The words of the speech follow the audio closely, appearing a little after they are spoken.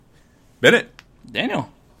Bennett, Daniel,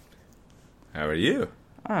 how are you?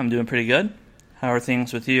 I'm doing pretty good. How are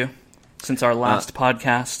things with you since our last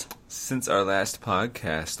podcast? Since our last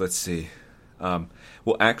podcast, let's see.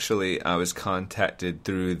 Well, actually, I was contacted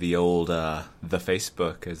through the old the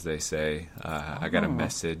Facebook, as they say. I got a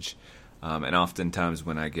message, and oftentimes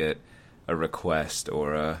when I get a request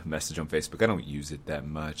or a message on Facebook, I don't use it that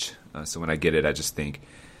much. So when I get it, I just think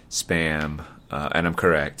spam, and I'm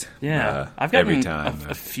correct. Yeah, I've gotten every time.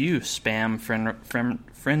 a few spam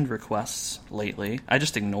friend requests lately. I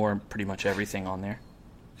just ignore pretty much everything on there.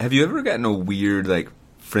 Have you ever gotten a weird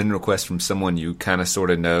friend request from someone you kind of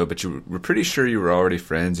sort of know, but you were pretty sure you were already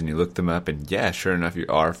friends, and you looked them up, and yeah, sure enough, you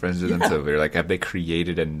are friends with them. So you're like, have they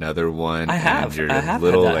created another one? I have. And you're I have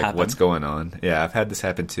little had that happen. What's going on? Yeah, I've had this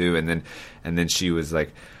happen too. And then she was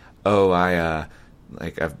like, oh,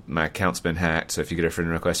 my account's been hacked. So if you get a friend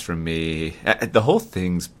request from me, the whole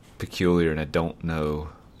thing's peculiar, and I don't know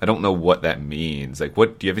what that means.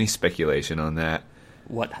 What do you have any speculation on that?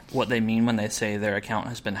 What they mean when they say their account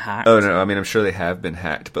has been hacked? Oh, no, I mean, I'm sure they have been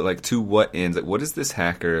hacked, but to what ends? What is this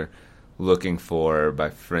hacker looking for by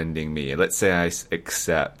friending me? Let's say I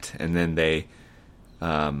accept, and then they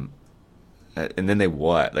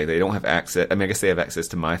what? They don't have access. I mean, I guess they have access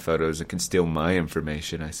to my photos and can steal my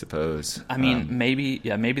information, I suppose. I mean, maybe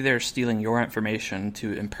they're stealing your information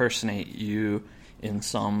to impersonate you in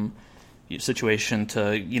some situation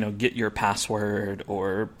to get your password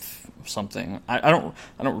or something. I don't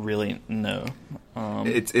really know.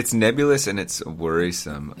 It's nebulous and it's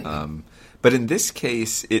worrisome. But in this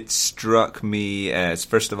case, it struck me as,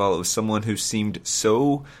 first of all, it was someone who seemed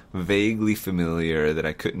so vaguely familiar that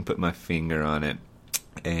I couldn't put my finger on it,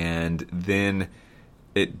 and then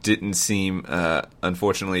it didn't seem,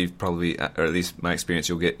 unfortunately, probably, or at least my experience,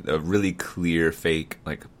 you'll get a really clear fake,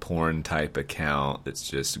 porn type account that's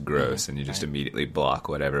just gross, and you just immediately block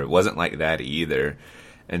whatever. It wasn't like that either.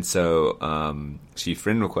 And so she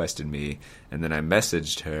friend requested me, and then I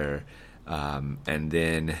messaged her, and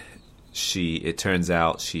then it turns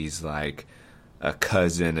out she's like a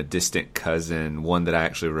cousin, a distant cousin, one that I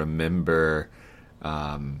actually remember.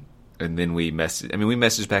 And then we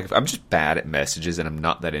messaged back. I'm just bad at messages, and I'm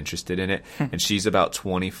not that interested in it. And she's about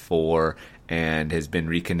 24 and has been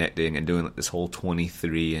reconnecting and doing this whole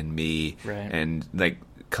 23andMe, and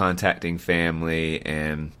contacting family.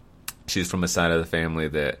 And she's from a side of the family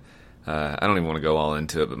that I don't even want to go all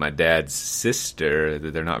into it, but my dad's sister,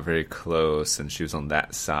 they're not very close, and she was on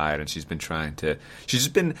that side, and she's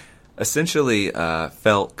just been essentially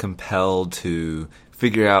felt compelled to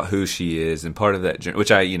figure out who she is, and part of that journey, which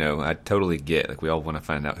I totally get. We all want to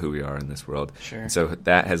find out who we are in this world. Sure. And so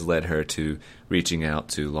that has led her to reaching out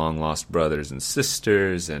to long-lost brothers and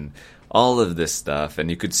sisters and all of this stuff, and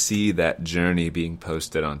you could see that journey being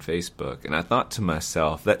posted on Facebook. And I thought to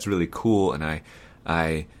myself, that's really cool, and I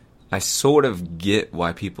sort of get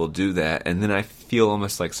why people do that, and then I feel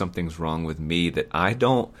almost like something's wrong with me that I'm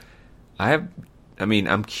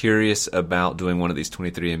curious about doing one of these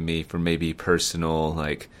 23andMe for maybe personal,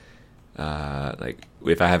 if I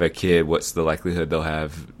have a kid, what's the likelihood they'll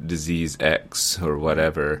have disease X or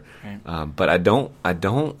whatever. Right. But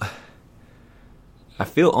I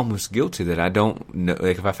feel almost guilty that I don't know.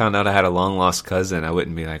 If I found out I had a long lost cousin, I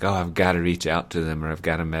wouldn't be like, oh, I've got to reach out to them, or I've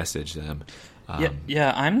got to message them.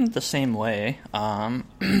 Yeah, I'm the same way. I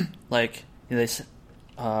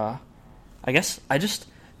guess I just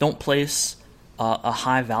don't place a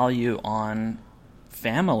high value on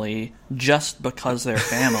family just because they're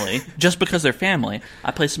family. Just because they're family,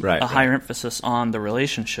 I place a higher emphasis on the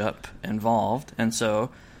relationship involved. And so,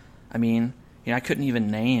 I couldn't even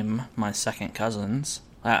name my second cousins.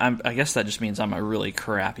 I guess that just means I'm a really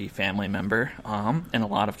crappy family member in a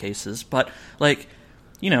lot of cases. But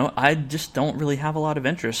I just don't really have a lot of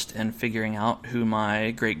interest in figuring out who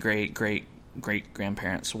my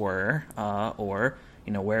great-great-great-great-grandparents were, or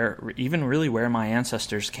where my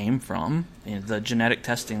ancestors came from. The genetic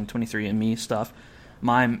testing, 23andMe stuff.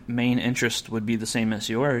 My main interest would be the same as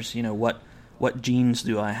yours. What genes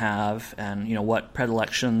do I have, and what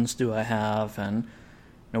predilections do I have, and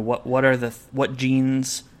what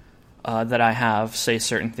genes that I have say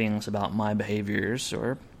certain things about my behaviors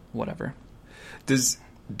or whatever.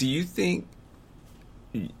 Do you think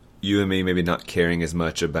you and me maybe not caring as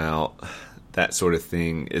much about that sort of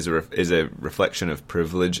thing is a reflection of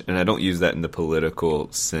privilege? And I don't use that in the political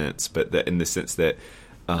sense, but that in the sense that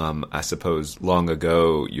I suppose long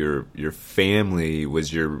ago, your family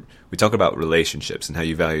was we talk about relationships and how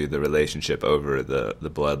you value the relationship over the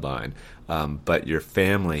bloodline. But your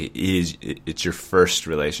family it's your first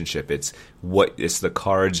relationship. It's the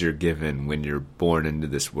cards you're given when you're born into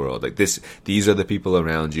this world. Like these are the people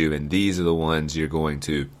around you, and these are the ones you're going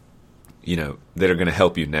to, that are going to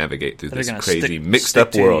help you navigate through this crazy mixed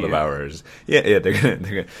up world of ours. Yeah, they're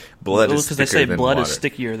gonna blood is thicker than water. Because they say blood is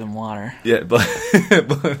stickier than water. Yeah,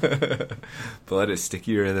 blood is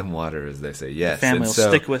stickier than water, as they say. Yes, the family will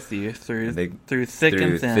stick with you through thick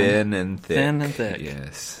and thin, thin and thick, thin and thick.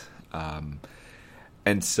 Yes,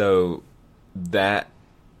 and so that,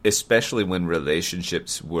 especially when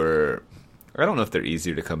relationships were. I don't know if they're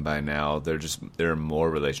easier to come by now. There are more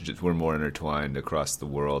relationships. We're more intertwined across the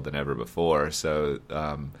world than ever before. So,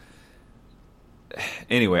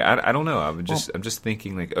 anyway, I don't know. I'm just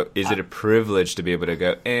thinking like, is it a privilege to be able to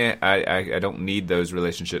go? I don't need those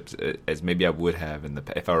relationships as maybe I would have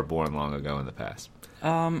if I were born long ago in the past.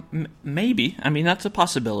 Maybe. I mean, that's a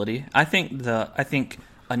possibility. I think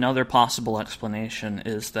another possible explanation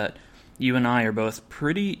is that you and I are both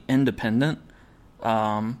pretty independent.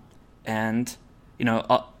 And,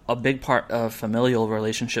 a big part of familial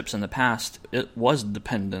relationships in the past, it was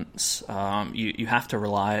dependence. You have to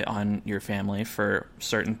rely on your family for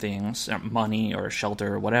certain things, money or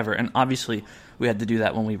shelter or whatever. And obviously we had to do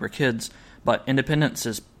that when we were kids. But independence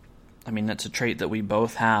it's a trait that we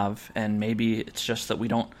both have. And maybe it's just that we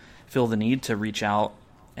don't feel the need to reach out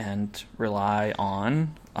and rely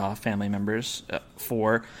on family members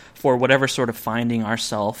for whatever sort of finding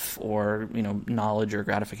ourself or knowledge or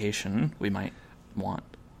gratification we might want.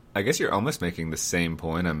 I guess you're almost making the same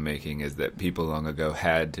point I'm making, is that people long ago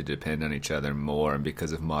had to depend on each other more, and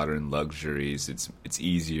because of modern luxuries, it's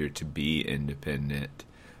easier to be independent.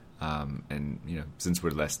 And since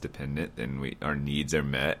we're less dependent, then our needs are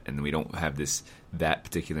met, and we don't have that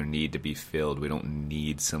particular need to be filled. We don't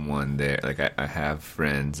need someone there. Like I have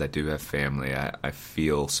friends, I do have family. I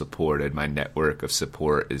feel supported. My network of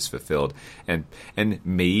support is fulfilled. And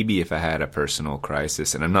maybe if I had a personal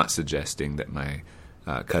crisis, and I'm not suggesting that my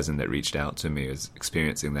cousin that reached out to me is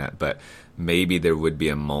experiencing that, but maybe there would be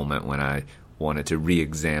a moment when I wanted to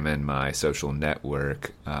re-examine my social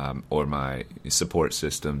network or my support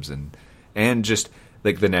systems, and just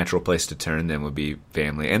like the natural place to turn then would be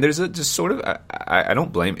family. And there's just sort of I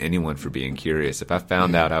don't blame anyone for being curious. If I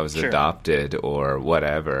found out I was adopted or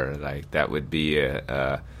whatever, like that would be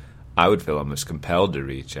I would feel almost compelled to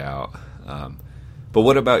reach out. But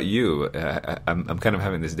what about you? I'm kind of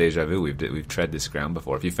having this deja vu. We've tread this ground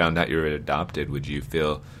before. If you found out you were adopted, would you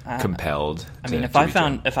feel compelled? If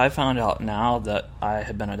I found out now that I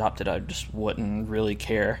had been adopted, I just wouldn't really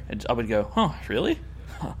care. I would go, "Huh, really?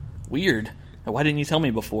 Huh, weird. Why didn't you tell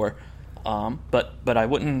me before?" But I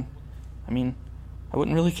wouldn't. I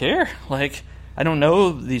wouldn't really care. Like, I don't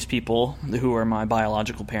know these people who are my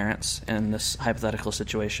biological parents in this hypothetical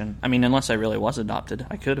situation. Unless I really was adopted,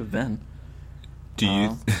 I could have been.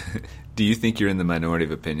 Do you think you're in the minority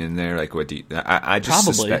of opinion there? Like, what do you? I just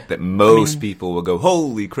suspect that most people will go,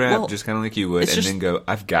 "Holy crap!" just kind of like you would, and then go,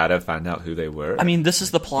 "I've got to find out who they were." This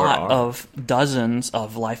is the plot of dozens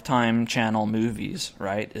of Lifetime Channel movies,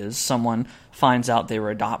 right? Is someone finds out they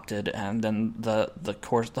were adopted, and then the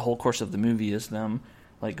whole course of the movie is them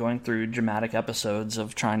like going through dramatic episodes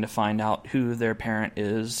of trying to find out who their parent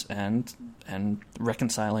is and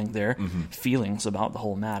reconciling their feelings about the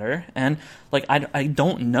whole matter. And like I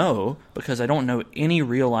don't know, because I don't know any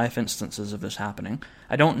real life instances of this happening.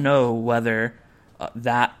 I don't know whether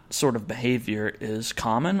that sort of behavior is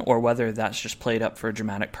common or whether that's just played up for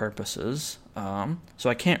dramatic purposes. So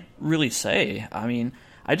I can't really say.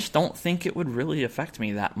 I just don't think it would really affect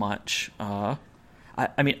me that much. A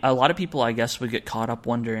lot of people, I guess, would get caught up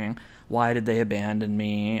wondering, why did they abandon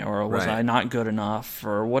me, or was I not good enough,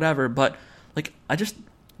 or whatever. But like, I just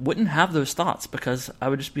wouldn't have those thoughts, because I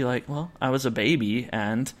would just be like, well, I was a baby,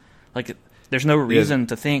 and like, there's no reason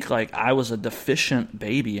to think like I was a deficient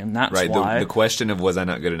baby, and that's why. The question of was I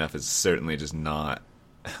not good enough is certainly just not.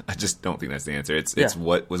 I just don't think that's the answer. It's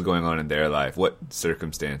what was going on in their life, what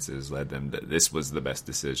circumstances led them to this was the best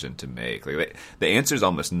decision to make. Like the answer is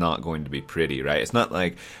almost not going to be pretty, right? It's not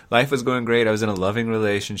like life was going great, I was in a loving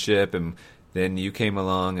relationship, and then you came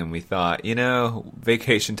along and we thought,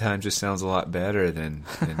 vacation time just sounds a lot better than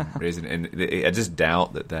raising. And I just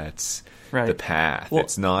doubt that that's the path. Well,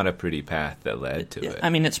 it's not a pretty path that led to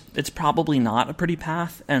it. It's probably not a pretty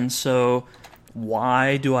path, and so.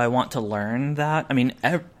 Why do I want to learn that?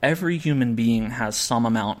 Every human being has some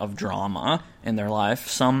amount of drama in their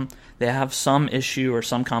life. They have some issue or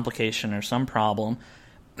some complication or some problem,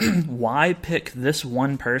 why pick this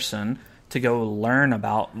one person to go learn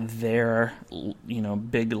about their,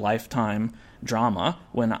 big lifetime drama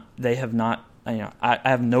when they have not, I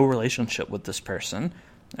have no relationship with this person,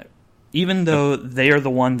 even though they are the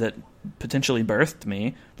one that potentially birthed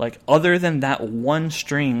me. Like, other than that one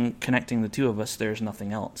string connecting the two of us, there's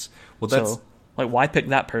nothing else. Well, so, like, why pick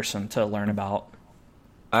that person to learn about?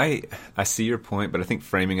 I see your point, but I think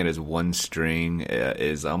framing it as one string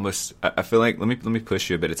is almost. I feel like let me push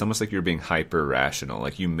you a bit. It's almost like you're being hyper rational.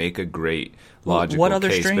 Like, you make a great logical case. What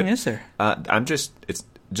other string is there? It's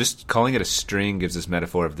just calling it a string gives this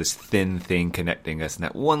metaphor of this thin thing connecting us and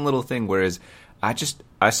that one little thing. Whereas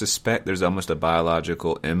I suspect there's almost a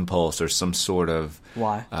biological impulse or some sort of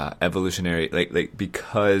evolutionary like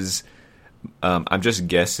because I'm just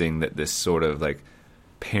guessing that this sort of like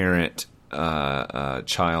parent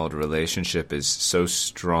child relationship is so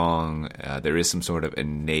strong. There is some sort of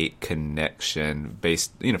innate connection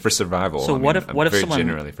based, for survival. So what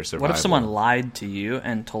if someone lied to you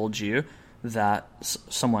and told you that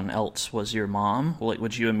someone else was your mom?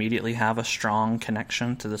 Would you immediately have a strong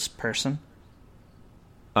connection to this person?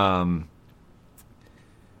 Well,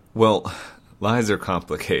 lies are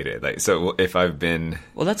complicated. Like, so if I've been,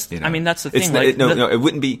 that's the thing. It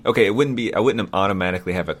wouldn't be okay. It wouldn't be. I wouldn't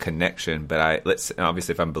automatically have a connection. But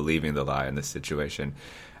obviously, if I'm believing the lie in this situation,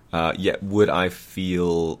 yet would I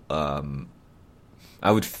feel?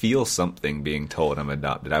 I would feel something being told I'm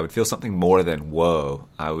adopted. I would feel something more than whoa.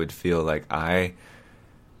 I would feel like I'd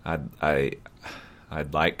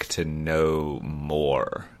like to know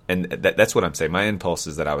more. And that's what I'm saying. My impulse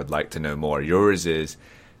is that I would like to know more. Yours is,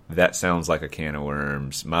 that sounds like a can of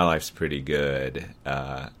worms. My life's pretty good.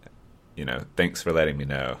 Thanks for letting me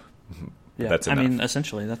know. Yeah, that's enough.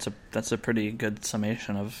 Essentially, that's a pretty good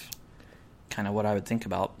summation of kind of what I would think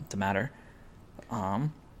about the matter.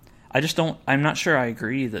 I'm not sure I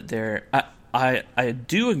agree that I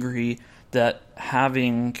do agree that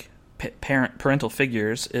having parental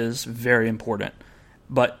figures is very important,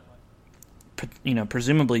 but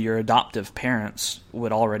presumably your adoptive parents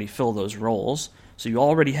would already fill those roles, so you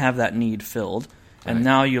already have that need filled, and right.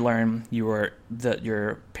 Now you learn that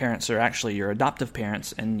your parents are actually your adoptive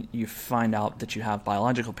parents, and you find out that you have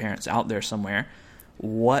biological parents out there somewhere.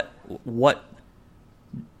 What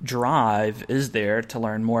drive is there to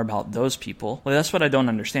learn more about those people? Well, that's what I don't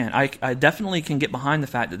understand. I definitely can get behind the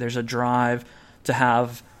fact that there's a drive to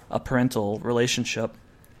have a parental relationship,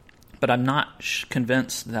 but I'm not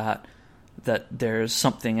convinced that there's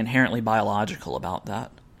something inherently biological about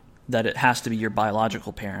that it has to be your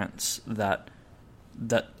biological parents that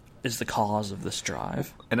is the cause of this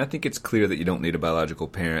drive. And I think it's clear that you don't need a biological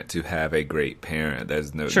parent to have a great parent.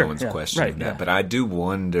 There's no one's questioning that. Yeah. But I do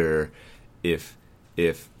wonder if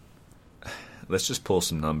let's just pull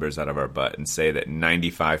some numbers out of our butt and say that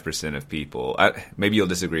 95% of people, maybe you'll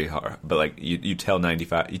disagree, but like you tell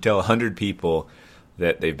 100 people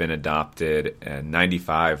that they've been adopted, and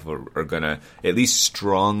 95 are going to at least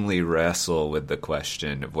strongly wrestle with the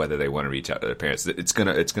question of whether they want to reach out to their parents. It's going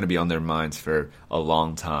to be on their minds for a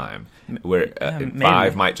long time. Where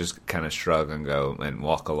 5 might just kind of shrug and go and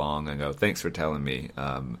walk along and go, "Thanks for telling me."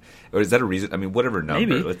 Or is that a reason? I mean, whatever number.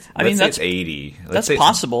 Maybe. Let's say it's 80. That's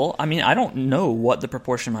possible. I mean, I don't know what the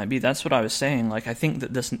proportion might be. That's what I was saying. Like, I think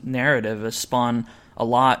that this narrative has spun a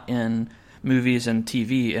lot in movies and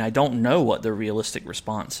TV, and I don't know what the realistic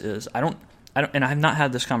response is. I don't, and I've not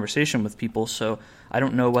had this conversation with people, so I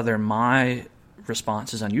don't know whether my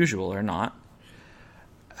response is unusual or not.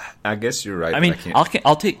 I guess you're right. I mean,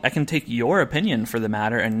 I can take your opinion for the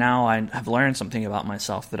matter, and now I have learned something about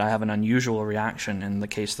myself, that I have an unusual reaction in the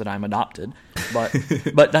case that I'm adopted.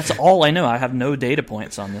 But that's all I know. I have no data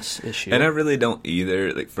points on this issue, and I really don't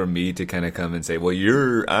either. Like, for me to kind of come and say, "Well,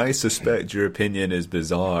 I suspect your opinion is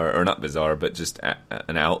bizarre," or not bizarre, but just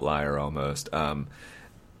an outlier almost. I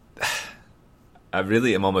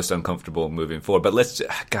really am almost uncomfortable moving forward. But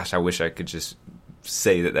I wish I could just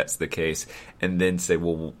say that that's the case, and then say,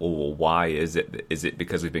 well, why is it? Is it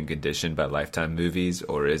because we've been conditioned by Lifetime movies,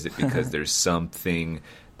 or is it because there's something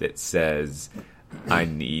that says I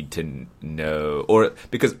need to know? Or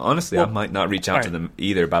because honestly, I might not reach out to them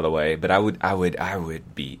either. By the way, but I would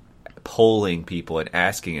be polling people and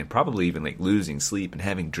asking, and probably even like losing sleep and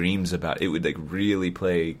having dreams about it. Would like really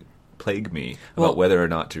plague me about whether or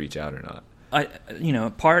not to reach out or not.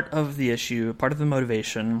 Part of the issue, part of the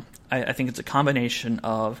motivation, I think it's a combination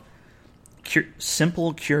of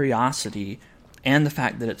simple curiosity and the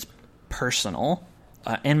fact that it's personal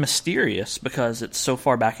and mysterious, because it's so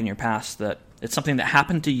far back in your past that it's something that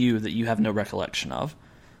happened to you that you have no recollection of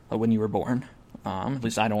when you were born. At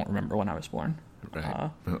least I don't remember when I was born.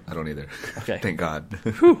 Right. I don't either. Okay. Thank God.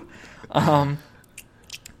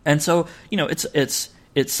 And so, it's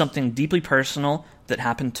something deeply personal that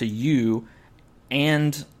happened to you,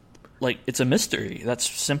 and like it's a mystery. That's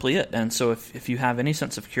simply it. And so if you have any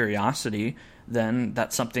sense of curiosity, then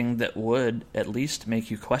that's something that would at least make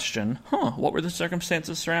you question, what were the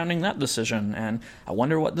circumstances surrounding that decision? And I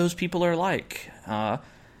wonder what those people are like.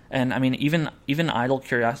 And I mean, even idle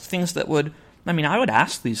curiosity, things that would, I would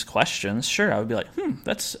ask these questions. Sure, I would be like,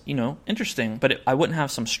 that's, interesting. But I wouldn't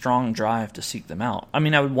have some strong drive to seek them out.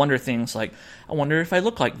 I would wonder things like, I wonder if I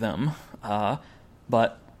look like them.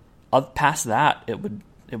 But past that, it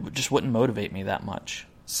just wouldn't motivate me that much.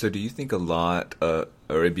 So do you think a lot, or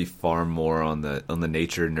it'd be far more on the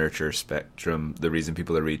nature-nurture spectrum, the reason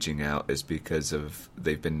people are reaching out is because of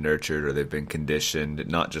they've been nurtured or they've been conditioned,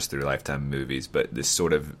 not just through Lifetime movies, but this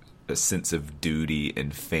sort of a sense of duty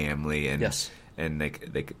and family, and yes. And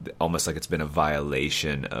they almost like it's been a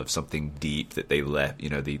violation of something deep that they left.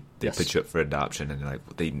 They yes. put you up for adoption, and they're like,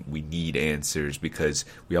 we need answers because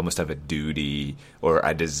we almost have a duty, or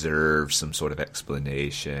I deserve some sort of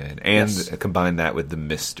explanation, and yes. combine that with the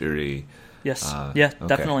mystery. Yes, okay.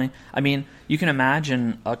 Definitely. You can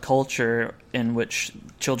imagine a culture in which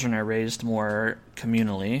children are raised more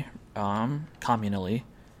communally, communistically.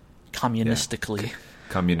 Yeah.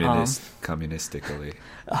 Communistically.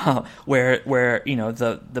 Where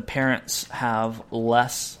the parents have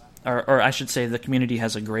less, or I should say the community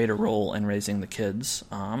has a greater role in raising the kids.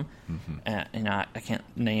 And I can't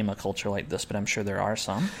name a culture like this, but I'm sure there are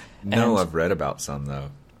some. No, I've read about some though.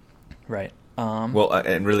 Right.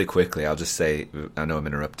 And really quickly, I'll just say, I know I'm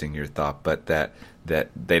interrupting your thought, but that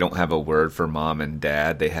they don't have a word for mom and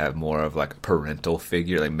dad. They have more of like parental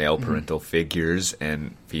figure, like male parental figures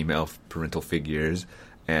and female parental figures.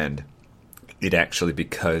 And it actually,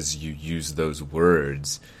 because you use those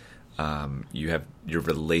words, you have your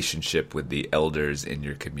relationship with the elders in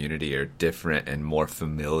your community are different and more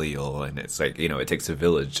familial. And it's like, it takes a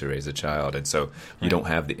village to raise a child. And so you don't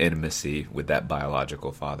have the intimacy with that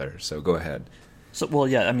biological father. So go ahead. So, well,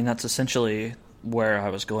 yeah, that's essentially where I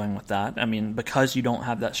was going with that. Because you don't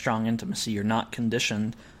have that strong intimacy, you're not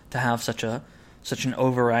conditioned to have such an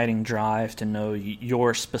overriding drive to know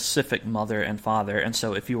your specific mother and father. And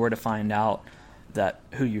so if you were to find out that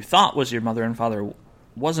who you thought was your mother and father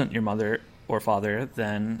wasn't your mother or father,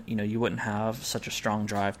 then you wouldn't have such a strong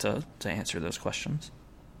drive to answer those questions.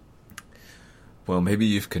 Well, maybe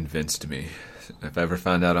you've convinced me. If I ever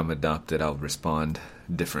find out I'm adopted, I'll respond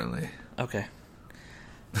differently. Okay.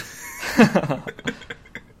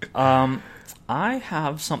 I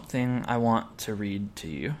have something I want to read to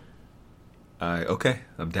you. Okay,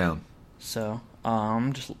 I'm down. So,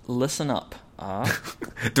 just listen up.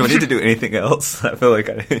 Do I need to do anything else? I feel like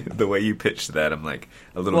the way you pitched that, I'm like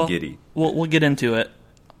a little giddy. We'll get into it.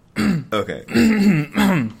 Okay.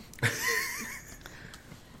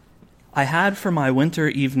 I had for my winter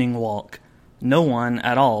evening walk no one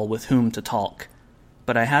at all with whom to talk,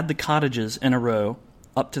 but I had the cottages in a row,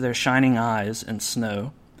 up to their shining eyes in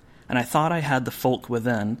snow, and I thought I had the folk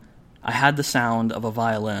within. I had the sound of a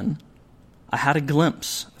violin. I had a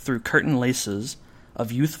glimpse through curtain laces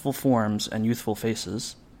of youthful forms and youthful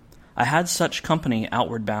faces. I had such company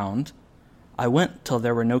outward bound. I went till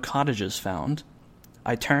there were no cottages found.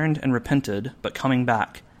 I turned and repented, but coming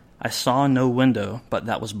back, I saw no window but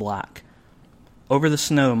that was black. Over the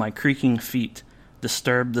snow my creaking feet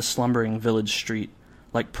disturbed the slumbering village street,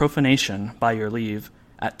 like profanation, by your leave,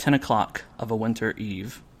 at 10 o'clock of a winter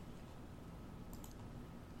eve.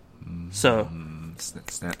 So...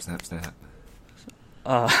 Snap, snap, snap.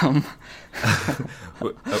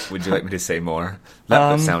 Would you like me to say more?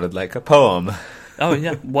 That sounded like a poem. Oh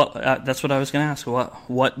yeah, that's what I was going to ask.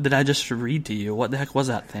 What did I just read to you? What the heck was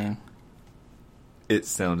that thing? It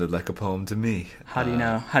sounded like a poem to me. How do you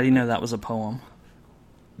know? How do you know that was a poem?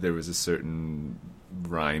 There was a certain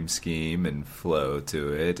rhyme scheme and flow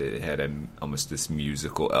to it. It had almost this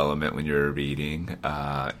musical element when you were reading.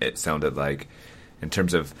 It sounded like, in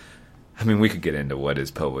terms of, we could get into what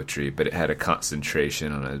is poetry, but it had a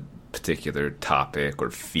concentration on a particular topic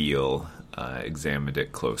or feel. Examined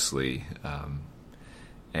it closely,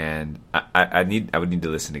 and I would need to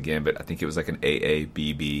listen again. But I think it was like an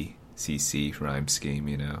AABBCC rhyme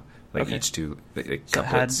scheme, like okay. Each two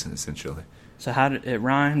couplets essentially. So it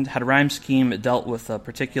rhymed, had a rhyme scheme. It dealt with a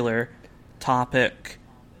particular topic,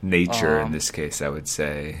 nature in this case, I would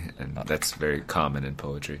say, and that's very common in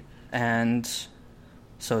poetry. And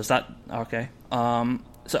so is that okay?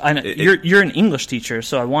 So I know you're an English teacher,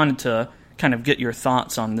 so I wanted to kind of get your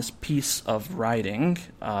thoughts on this piece of writing.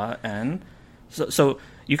 And so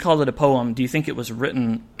you called it a poem. Do you think it was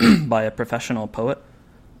written by a professional poet?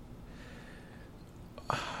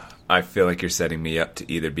 I feel like you're setting me up to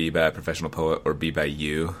either be by a professional poet or be by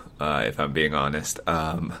you, if I'm being honest.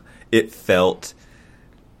 It felt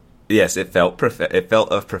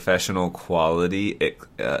of professional quality.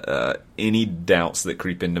 Any doubts that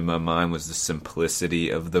creep into my mind was the simplicity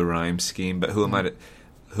of the rhyme scheme. But who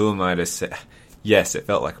am I to say? Yes, it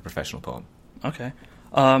felt like a professional poem. Okay.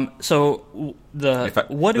 So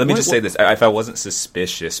let me just say this: if I wasn't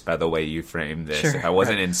suspicious by the way you framed this, sure, if I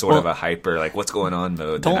wasn't in sort of a hyper like what's going on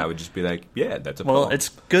mode, then I would just be like, yeah, that's a poem. Well, it's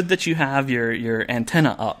good that you have your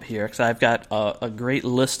antenna up here, because I've got a great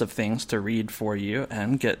list of things to read for you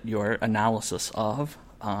and get your analysis of.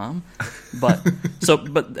 So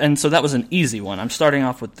that was an easy one. I'm starting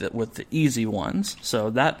off with the easy ones. So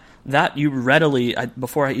that you readily,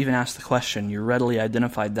 before I even asked the question, you readily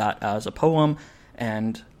identified that as a poem.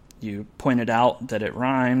 And you pointed out that it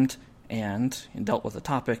rhymed and dealt with the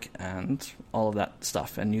topic and all of that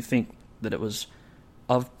stuff. And you think that it was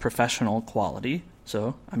of professional quality.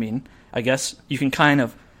 So, I mean, I guess you can kind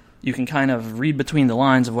of read between the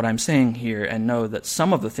lines of what I'm saying here and know that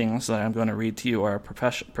some of the things that I'm going to read to you are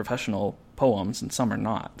professional poems and some are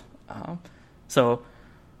not.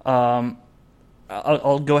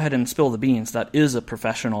 I'll go ahead and spill the beans. That is a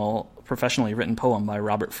professionally written poem by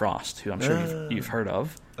Robert Frost, who I'm sure you've heard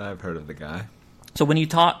of. I've heard of the guy. So when you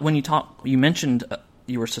mentioned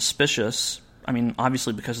you were suspicious. I mean,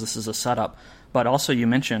 obviously because this is a setup, but also you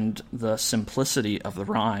mentioned the simplicity of the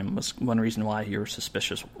rhyme was one reason why you were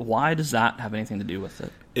suspicious. Why does that have anything to do with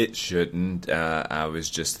it? It shouldn't. I was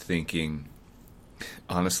just thinking.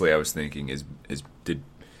 Honestly, I was thinking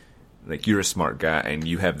like you're a smart guy and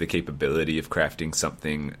you have the capability of crafting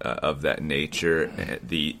something of that nature.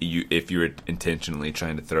 If you were intentionally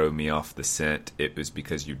trying to throw me off the scent, it was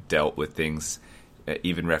because you dealt with things,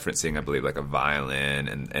 even referencing, I believe, like a violin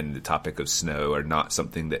and the topic of snow are not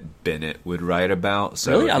something that Bennett would write about.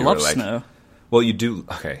 So really? I love snow. Well, you do.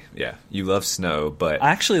 Okay, yeah, you love snow, but I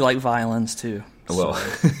actually like violins too. Well,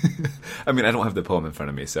 I mean, I don't have the poem in front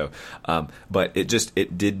of me, so, but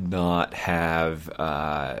it did not have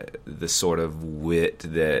the sort of wit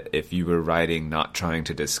that if you were writing, not trying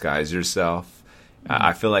to disguise yourself.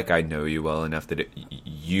 I feel like I know you well enough that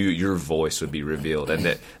your voice would be revealed,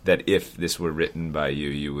 and that if this were written by you,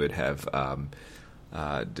 you would have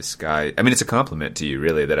disguised. I mean, it's a compliment to you,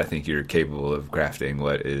 really, that I think you're capable of crafting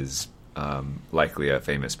what is likely a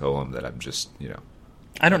famous poem that I'm just,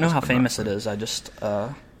 I don't know how famous it is. I just.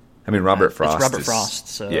 I mean, Robert Frost. It's Robert Frost,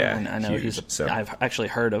 so yeah, and I know huge, I've actually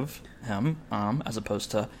heard of him, as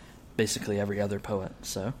opposed to basically every other poet.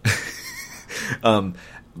 So.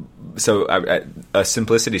 A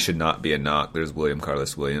simplicity should not be a knock. There's William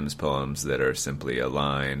Carlos Williams poems that are simply a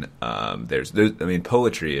line. I mean,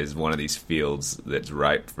 poetry is one of these fields that's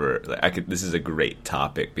ripe for. This is a great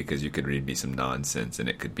topic because you could read me some nonsense and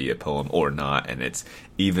it could be a poem or not. And it's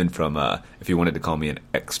even from if you wanted to call me an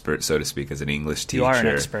expert, so to speak, as an English teacher. You are an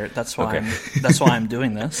expert. That's why. That's why I'm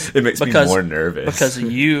doing this. It makes me more nervous because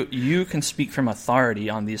you can speak from authority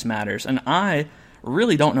on these matters, and I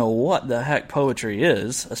really don't know what the heck poetry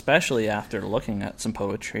is, especially after looking at some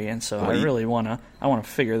poetry, and so I really want to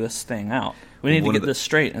figure this thing out. We need to get this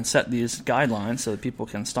straight and set these guidelines so that people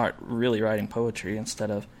can start really writing poetry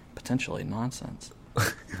instead of potentially nonsense.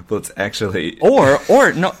 Well, it's actually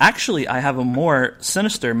or no, actually I have a more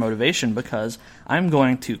sinister motivation because I'm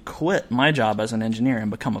going to quit my job as an engineer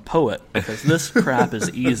and become a poet because this crap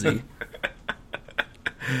is easy.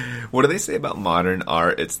 What do they say about modern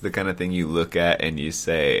art? It's the kind of thing you look at and you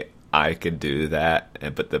say, I could do that,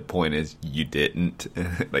 but the point is you didn't.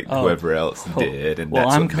 Whoever else did, and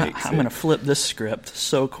that's what makes I'm going to flip this script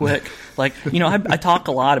so quick. I talk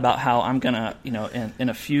a lot about how I'm going to, in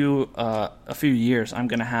a few years, I'm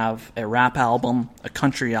going to have a rap album, a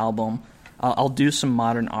country album. I'll do some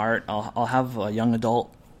modern art. I'll have a young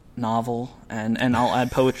adult novel, and I'll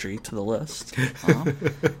add poetry to the list.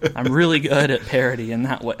 I'm really good at parody in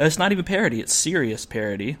that way. It's not even parody; it's serious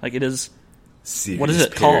parody. Like it is. Serious what is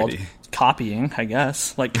it parody. Called? Copying, I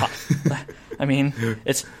guess. I mean,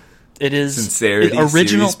 it is sincerity.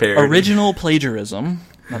 Original plagiarism.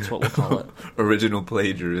 That's what we'll call it. Original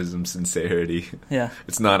plagiarism, sincerity. Yeah,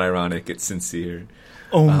 it's not ironic; it's sincere.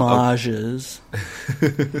 Homages. All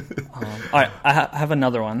right, I have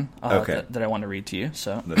another one that I want to read to you.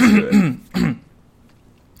 So, let's do it.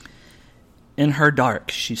 In her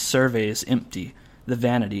dark, she surveys empty, the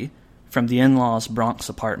vanity from the in-laws' Bronx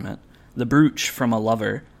apartment, the brooch from a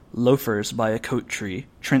lover, loafers by a coat tree,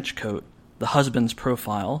 trench coat, the husband's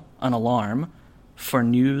profile, an alarm, for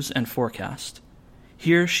news and forecast.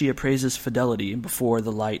 Here she appraises fidelity before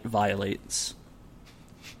the light violates.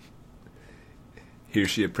 Here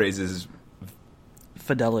she appraises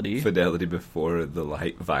fidelity before the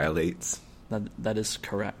light violates. That is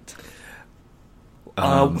correct.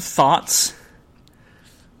 Thoughts?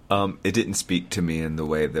 It didn't speak to me in the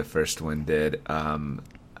way the first one did.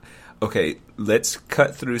 Okay, let's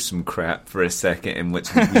cut through some crap for a second. And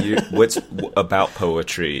what's weird, what's about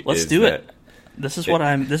poetry? Let's do it. This is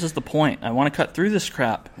This is the point. I want to cut through this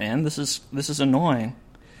crap, man. This is annoying.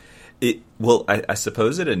 I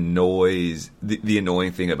suppose it annoys. The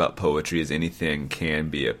annoying thing about poetry is anything can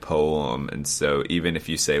be a poem, and so even if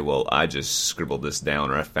you say, "Well, I just scribbled this down,"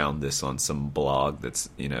 or "I found this on some blog that's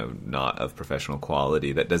not of professional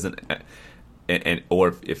quality," that doesn't.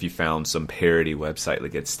 Or if you found some parody website,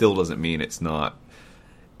 like, it still doesn't mean it's not.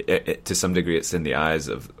 To some degree, it's in the eyes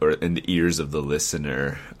of, or in the ears of the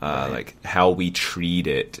listener. Right. Like, how we treat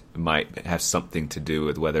it might have something to do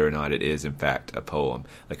with whether or not it is in fact a poem.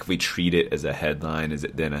 Like, if we treat it as a headline, is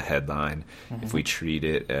it then a headline? Mm-hmm. If we treat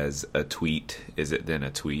it as a tweet, is it then a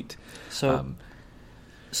tweet? So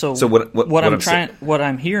what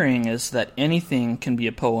I'm hearing is that anything can be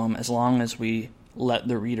a poem as long as we let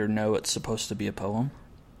the reader know it's supposed to be a poem.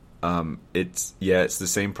 It's the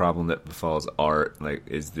same problem that befalls art. Like,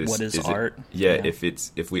 what is art?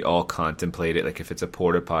 If we all contemplate it, like if it's a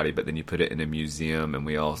porta potty, but then you put it in a museum and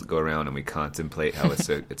we all go around and we contemplate how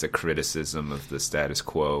it's a criticism of the status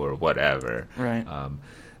quo or whatever. Right.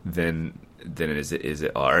 Then is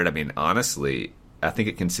it art? I mean, honestly, I think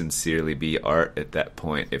it can sincerely be art at that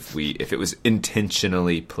point if it was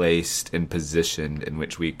intentionally placed and positioned in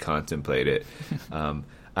which we contemplate it.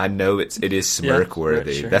 I know it is smirk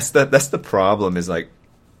worthy. Sure. That's the problem, is like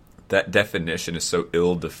that definition is so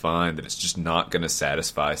ill defined that it's just not going to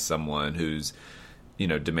satisfy someone who's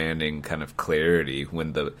demanding kind of clarity,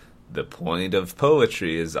 when the point of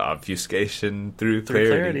poetry is obfuscation through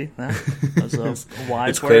clarity. Those are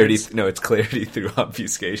wise it's clarity. words. No, it's clarity through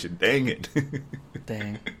obfuscation. Dang it!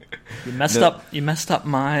 Dang, you messed up. You messed up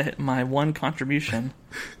my one contribution.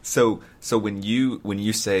 So when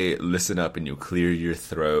you say listen up and you clear your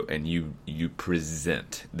throat and you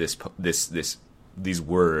present these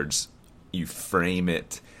words, you frame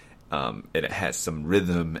it. And it has some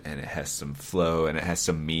rhythm, and it has some flow, and it has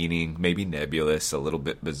some meaning, maybe nebulous, a little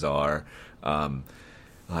bit bizarre.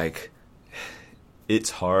 Like,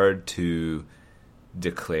 it's hard to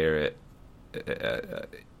declare it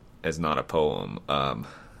as not a poem.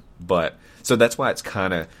 But so that's why it's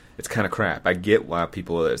kind of crap. I get why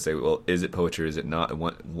people say, well, is it poetry or is it not?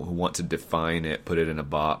 Who want to define it, put it in a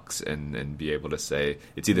box, and be able to say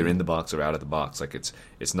it's either in the box or out of the box. Like, it's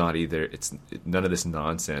not either. It's none of this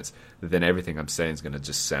nonsense. Then everything I'm saying is going to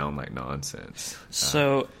just sound like nonsense.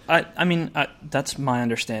 So I mean that's my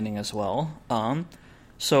understanding as well.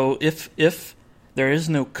 So if there is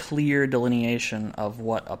no clear delineation of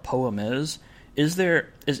what a poem is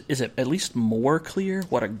it at least more clear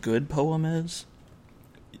what a good poem is?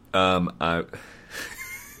 To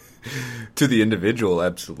the individual,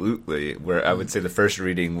 absolutely. Where I would say the first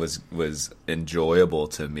reading was enjoyable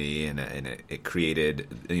to me, and it created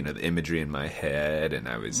the imagery in my head, and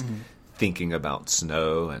I was thinking about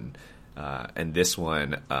snow, and this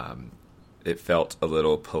one it felt a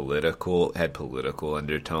little political, had political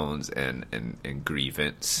undertones and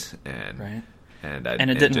grievance, and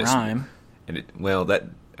it didn't rhyme. That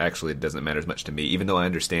actually doesn't matter as much to me, even though I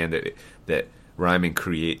understand that rhyming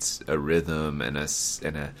creates a rhythm and a.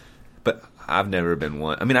 But I've never been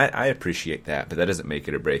one. I mean, I appreciate that, but that doesn't make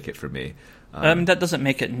it or break it for me. That doesn't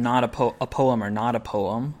make it not a poem or not a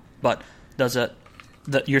poem. But does it?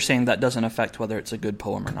 You're saying that doesn't affect whether it's a good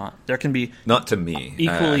poem or not. There can be not to me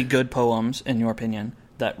equally good poems, in your opinion,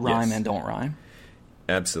 that rhyme and don't rhyme.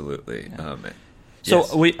 Absolutely. Yeah.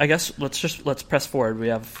 So I guess let's press forward. We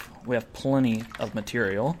have plenty of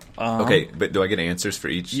material. Okay, but do I get answers for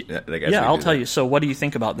each? I'll tell you. So, what do you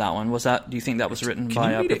think about that one? Do you think that was written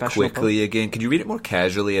by a professional? Can you read it quickly again? Could you read it more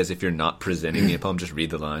casually, as if you're not presenting me a poem? Just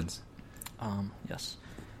read the lines. Yes.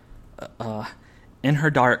 In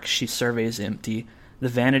her dark, she surveys empty the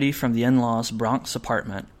vanity from the in-laws' Bronx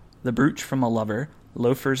apartment, the brooch from a lover,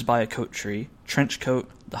 loafers by a coat tree, trench coat,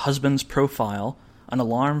 the husband's profile, an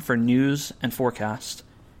alarm for news and forecast.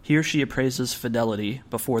 Here she appraises fidelity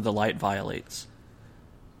before the light violates.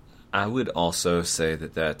 I would also say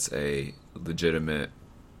that that's a legitimate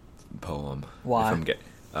poem. Why?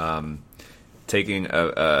 Taking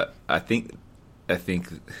I think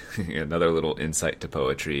another little insight to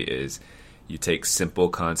poetry is you take simple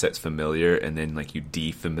concepts familiar and then you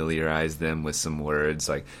defamiliarize them with some words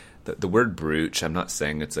like. The word brooch, I'm not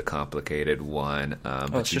saying it's a complicated one.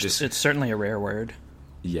 It's certainly a rare word.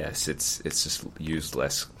 Yes, it's just used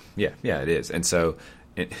less. Yeah, it is. And so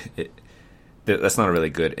that's not a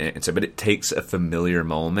really good answer, but it takes a familiar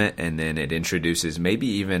moment and then it introduces maybe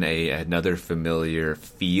even another familiar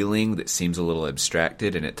feeling that seems a little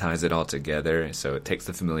abstracted, and it ties it all together. So it takes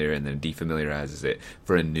the familiar and then defamiliarizes it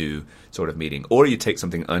for a new sort of meeting. Or you take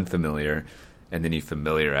something unfamiliar and then you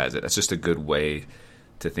familiarize it. That's just a good way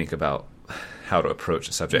to think about how to approach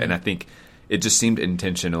a subject. And I think it just seemed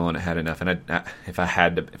intentional, and it had enough. And if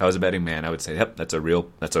I was a betting man, I would say, yep, that's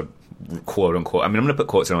a quote unquote. I mean, I'm going to put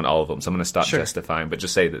quotes on all of them, so I'm going to stop justifying, but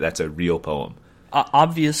just say that that's a real poem.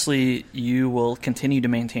 Obviously, you will continue to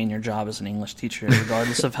maintain your job as an English teacher,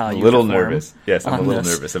 regardless of how you. A little nervous. Yes, I'm a little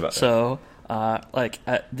nervous about that. So,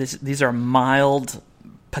 these are mild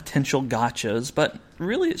potential gotchas, but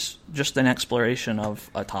really, it's just an exploration of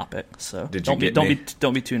a topic. So, don't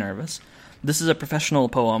be too nervous. This is a professional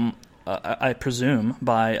poem. I presume,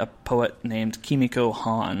 by a poet named Kimiko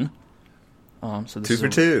Han. So this 2 for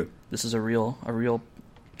 2. This is a real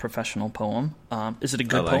professional poem. Is it a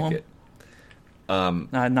good poem? I like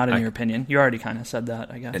it. Not in your opinion. You already kind of said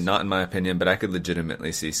that, I guess. And not in my opinion, but I could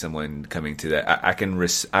legitimately see someone coming to that.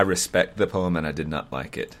 I respect the poem, and I did not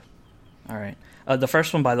like it. All right. The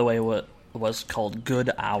first one, by the way, was called Good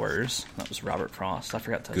Hours. That was Robert Frost. I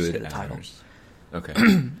forgot to say the title. Okay.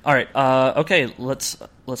 All right. Okay. Let's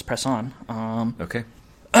press on. Okay.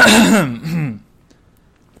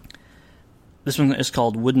 This one is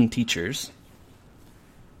called Wooden Teachers.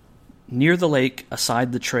 Near the lake,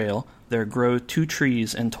 aside the trail, there grow 2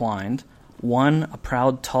 trees entwined. One a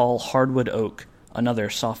proud tall hardwood oak,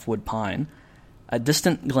 another softwood pine. At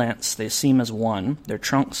distant glance they seem as one, their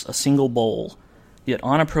trunks a single bowl. Yet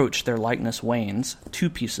on approach their likeness wanes,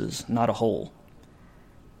 2 pieces, not a whole.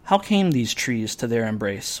 How came these trees to their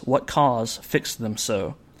embrace? What cause fixed them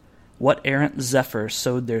so? What errant zephyr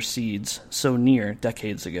sowed their seeds so near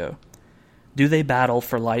decades ago? Do they battle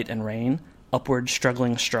for light and rain, upward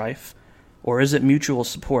struggling strife? Or is it mutual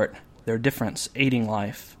support, their difference aiding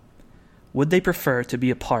life? Would they prefer to be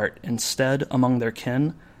apart instead among their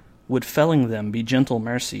kin? Would felling them be gentle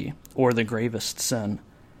mercy, or the gravest sin?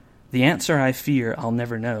 The answer I fear I'll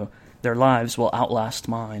never know, their lives will outlast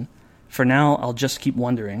mine. For now, I'll just keep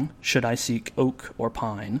wondering, should I seek oak or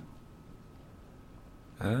pine?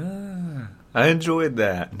 I enjoyed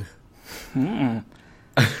that.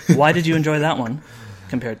 Why did you enjoy that one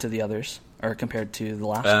compared to the others, or compared to the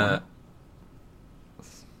last one?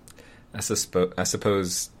 I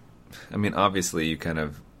suppose, I mean, obviously you kind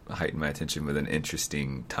of heightened my attention with an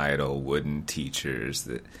interesting title, Wooden Teachers,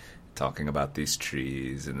 that talking about these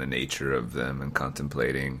trees and the nature of them and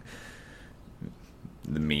contemplating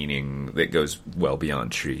the meaning that goes well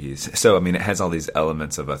beyond trees. So, I mean, it has all these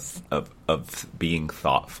elements of being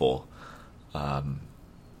thoughtful. I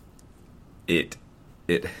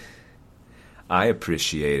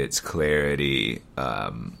appreciate its clarity,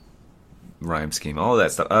 rhyme scheme, all of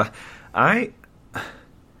that stuff.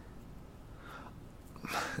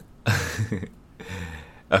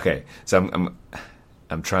 Okay, so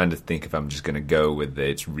I'm trying to think if I'm just going to go with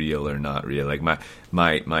it's real or not real. Like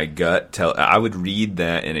my gut I would read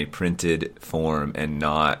that in a printed form and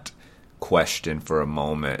not question for a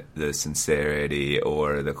moment the sincerity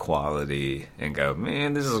or the quality and go,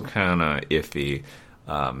 man, this is kind of iffy.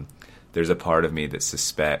 There's a part of me that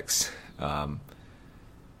suspects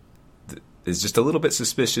is just a little bit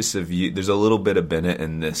suspicious of you. There's a little bit of Bennett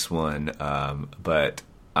in this one, but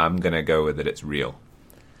I'm going to go with it. It's real.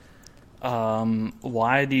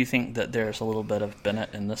 Why do you think that there's a little bit of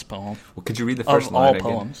Bennett in this poem? Well, could you read the first line again? Of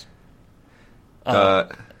all poems.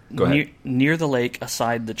 Go ahead. Near the lake,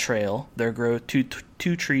 aside the trail, there grow two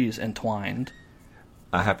trees entwined.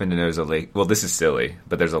 I happen to know there's a lake. Well, this is silly,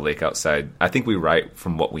 but there's a lake outside. I think we write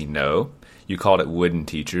from what we know. You called it Wooden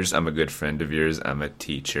Teachers. I'm a good friend of yours. I'm a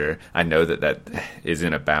teacher. I know that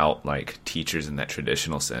isn't about like teachers in that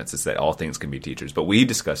traditional sense. It's that all things can be teachers. But we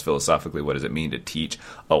discuss philosophically what does it mean to teach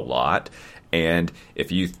a lot. And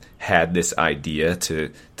if you had this idea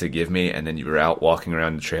to give me, and then you were out walking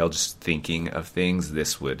around the trail just thinking of things,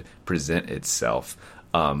 this would present itself.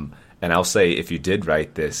 And I'll say, if you did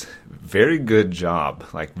write this, very good job.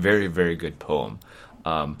 Like, very, very good poem.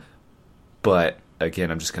 But again,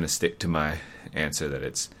 I'm just going to stick to my answer that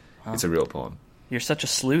it's a real poem. You're such a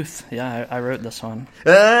sleuth. Yeah, I wrote this one.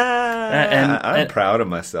 I'm proud of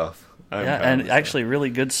myself. Actually really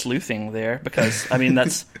good sleuthing there, because I mean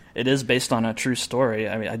it is based on a true story.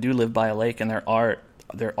 I mean, I do live by a lake, and there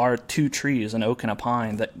are two trees, an oak and a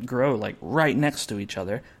pine, that grow like right next to each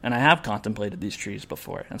other, and I have contemplated these trees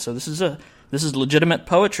before. And so this is legitimate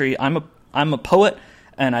poetry. I'm a poet,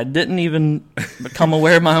 and I didn't even become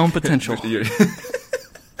aware of my own potential.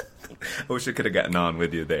 I wish I could have gotten on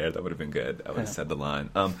with you there. That would have been good. I would have said the line.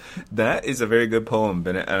 That is a very good poem,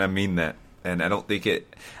 Bennett, and I mean that. And I don't think it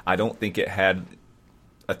had.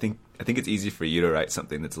 I think it's easy for you to write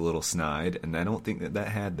something that's a little snide, and I don't think that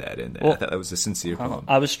had that in there. Well, I thought that was a sincere poem.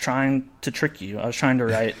 I was trying to trick you. I was trying to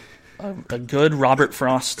write a good Robert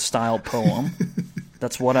Frost style poem.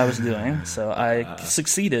 That's what I was doing, so I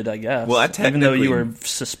succeeded, I guess. Well, even though you were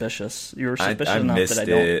suspicious. You were suspicious enough missed that I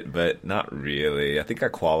don't. it, but not really. I think I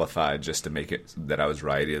qualified just to make it that I was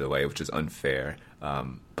right either way, which is unfair.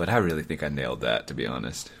 But I really think I nailed that, to be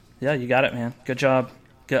honest. Yeah, you got it, man. Good job.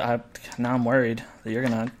 Good. Now I'm worried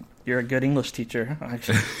that you're a good English teacher.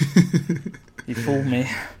 You fooled me.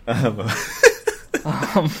 I'm a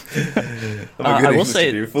good I will English say,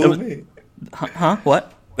 teacher. You fooled me. Huh?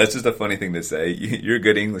 What? That's just a funny thing to say. You're a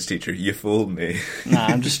good English teacher. You fooled me. Nah,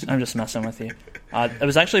 I'm just messing with you. It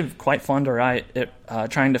was actually quite fun to write. It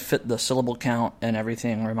trying to fit the syllable count and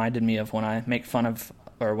everything reminded me of when I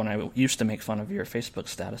used to make fun of your Facebook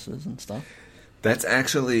statuses and stuff. That's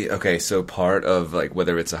actually, okay, so part of, like,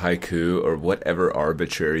 whether it's a haiku or whatever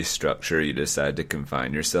arbitrary structure you decide to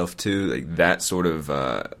confine yourself to, like, that sort of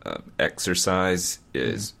exercise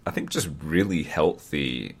is, I think, just really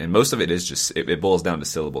healthy. And most of it is just, it boils down to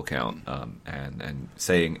syllable count and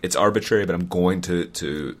saying, it's arbitrary, but I'm going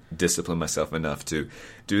to discipline myself enough to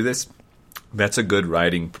do this. That's good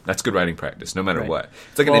writing practice, no matter what.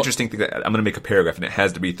 It's like an interesting thing that I'm going to make a paragraph, and it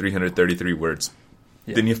has to be 333 words.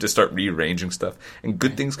 Yeah. Then you have to start rearranging stuff, and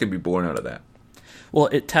good things can be born out of that. Well,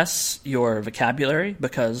 it tests your vocabulary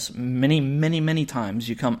because many, many, many times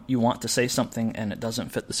you want to say something and it doesn't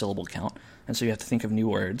fit the syllable count, and so you have to think of new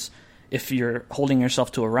words. If you're holding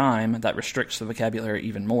yourself to a rhyme, that restricts the vocabulary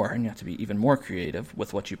even more, and you have to be even more creative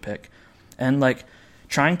with what you pick. And like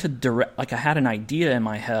trying to I had an idea in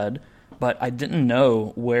my head, but I didn't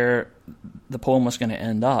know where the poem was going to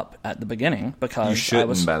end up at the beginning because you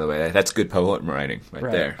shouldn't. By the way, that's good poem writing right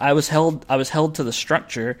there. I was held to the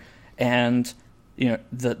structure, and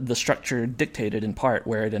the structure dictated in part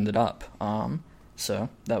where it ended up. So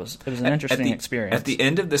it was an interesting experience. At the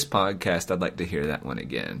end of this podcast, I'd like to hear that one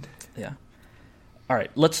again. Yeah. All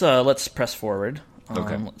right, let's press forward.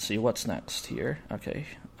 Okay. Let's see what's next here. Okay.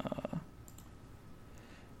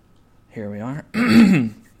 Here we are.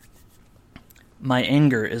 My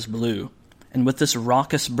anger is blue, and with this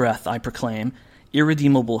raucous breath I proclaim,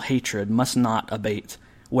 irredeemable hatred must not abate,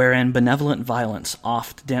 wherein benevolent violence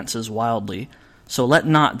oft dances wildly, so let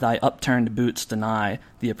not thy upturned boots deny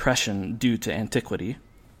the oppression due to antiquity.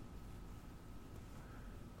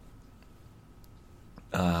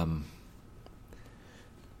 I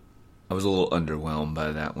was a little underwhelmed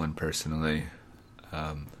by that one personally.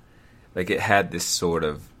 Like it had this sort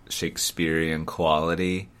of Shakespearean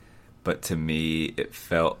quality, but to me, it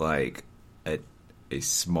felt like a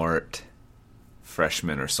smart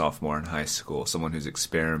freshman or sophomore in high school, someone who's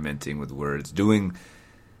experimenting with words, doing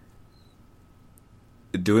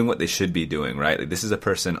what they should be doing, right? Like this is a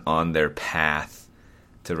person on their path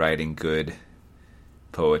to writing good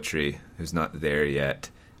poetry who's not there yet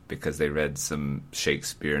because they read some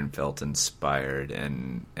Shakespeare and felt inspired,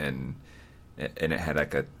 and it had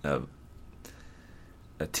like a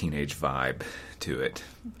teenage vibe to it.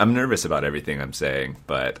 I'm nervous about everything I'm saying,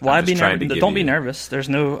 but I'm just trying to give Don't be nervous. There's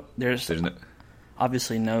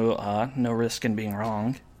obviously no risk in being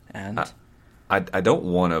wrong, and I don't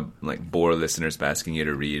want to like bore listeners by asking you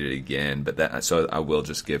to read it again, but so I will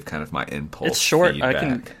just give kind of my impulse. It's short.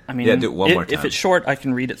 Feedback. Do it one more time. If it's short, I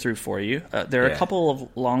can read it through for you. There are a couple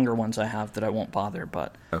of longer ones I have that I won't bother,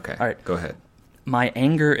 but okay. All right, go ahead. My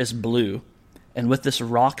anger is blue, and with this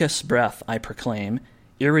raucous breath I proclaim,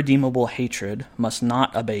 irredeemable hatred must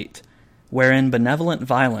not abate, wherein benevolent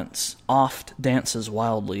violence oft dances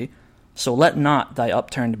wildly, so let not thy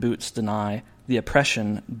upturned boots deny the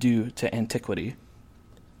oppression due to antiquity.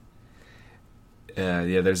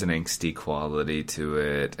 There's an angsty quality to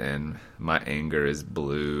it, and my anger is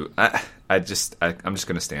blue. I'm just going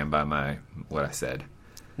to stand by what I said.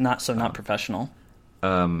 Not professional.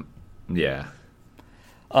 Yeah.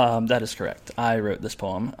 That is correct. I wrote this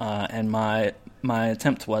poem, and my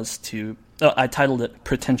attempt was to... I titled it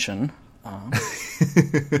Pretension.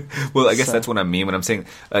 Well, I guess that's what I mean when I'm saying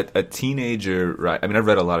a teenager, right? I mean, I've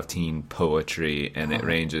read a lot of teen poetry, and it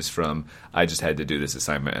ranges from, I just had to do this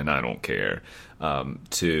assignment and I don't care,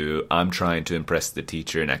 to I'm trying to impress the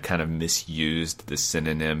teacher and I kind of misused the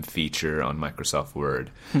synonym feature on Microsoft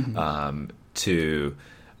Word, to...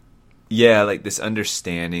 Yeah, like this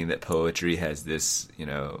understanding that poetry has this,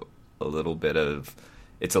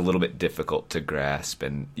 it's a little bit difficult to grasp,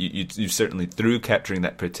 and you certainly, through capturing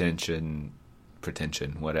that pretentious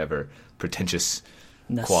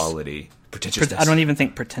quality. Pretentiousness. I don't even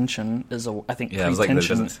think pretension is I think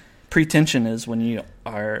pretension. Pretension is when you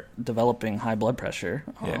are developing high blood pressure.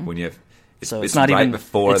 When you have. So it's not right even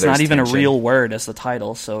before it's not even tension. a real word as the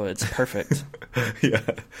title, so it's perfect. Yeah,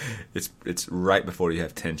 it's right before you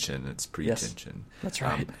have tension. It's pre-tension. Yes, that's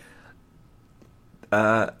right.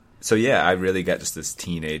 So yeah, I really got just this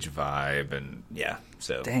teenage vibe, and yeah.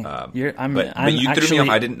 So dang, but you threw me off.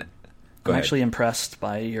 I didn't. I'm actually impressed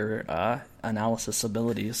by your analysis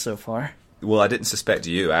abilities so far. Well, I didn't suspect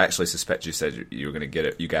you. I actually suspect you said you were going to get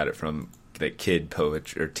it. You got it from like kid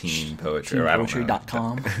poetry or teen poetry or I don't know.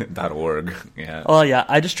 .com. .org. Yeah. Well, yeah,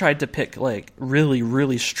 I just tried to pick like really,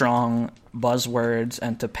 really strong buzzwords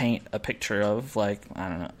and to paint a picture of like, I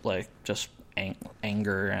don't know, like just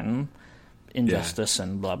anger and injustice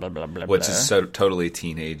and blah, blah, blah, blah, which blah. is so totally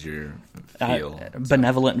teenager feel.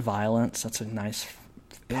 Benevolent violence. That's a nice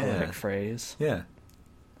poetic phrase. Yeah.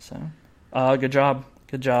 So, good job.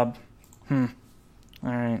 Good job. All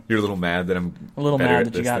right. You're a little mad that I'm a little mad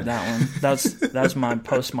that you got that one. That's my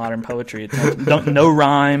postmodern poetry. No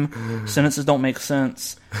rhyme, sentences don't make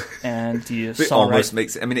sense, and you it almost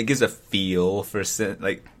makes. I mean, it gives a feel for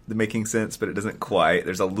like the making sense, but it doesn't quite.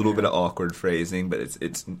 There's a little bit of awkward phrasing, but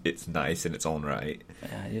it's nice in its own right.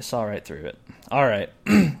 Yeah, you saw right through it. All right,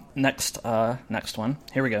 next one.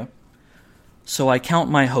 Here we go. So I count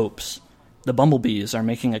my hopes. The bumblebees are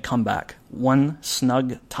making a comeback. One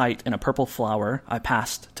snug tight in a purple flower I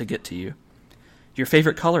passed to get to you. Your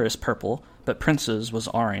favorite color is purple, but Prince's was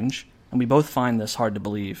orange, and we both find this hard to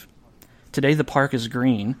believe. Today the park is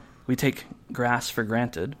green. We take grass for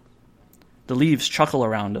granted. The leaves chuckle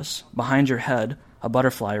around us. Behind your head, a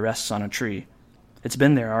butterfly rests on a tree. It's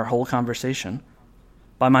been there our whole conversation.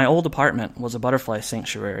 By my old apartment was a butterfly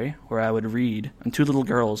sanctuary where I would read, and two little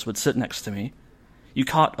girls would sit next to me. You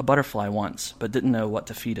caught a butterfly once, but didn't know what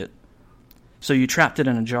to feed it. So you trapped it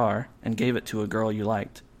in a jar and gave it to a girl you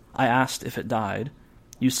liked. I asked if it died.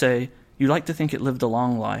 You say, you like to think it lived a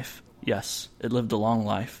long life. Yes, it lived a long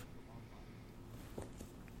life.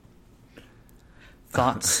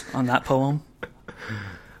 Thoughts on that poem?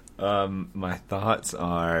 My thoughts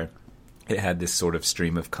are, it had this sort of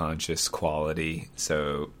stream of conscious quality,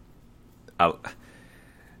 so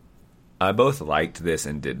I both liked this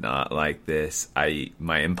and did not like this.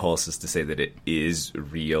 My impulse is to say that it is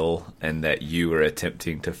real and that you were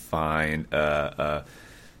attempting to find a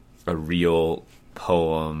real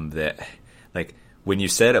poem that, like, when you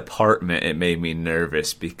said apartment, it made me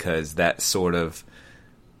nervous because that sort of,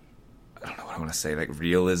 I don't know what I want to say, like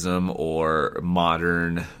realism or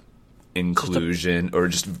modern inclusion or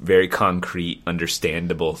just very concrete,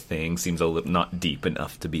 understandable thing seems a little not deep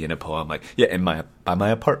enough to be in a poem. Like, yeah, by my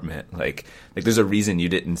apartment. Like there's a reason you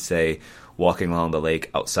didn't say walking along the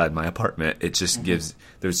lake outside my apartment. It just gives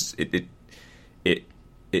it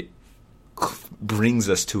brings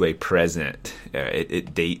us to a present.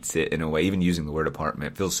 It dates it in a way. Even using the word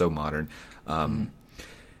apartment feels so modern.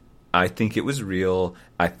 I think it was real.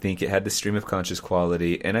 I think it had the stream of conscious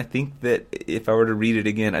quality. And I think that if I were to read it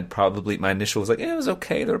again, my initial was like, it was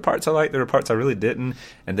okay. There were parts I liked. There were parts I really didn't.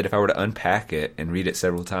 And that if I were to unpack it and read it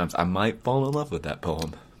several times, I might fall in love with that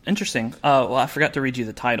poem. Interesting. Well, I forgot to read you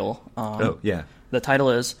the title. Oh, yeah. The title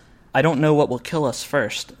is, I Don't Know What Will Kill Us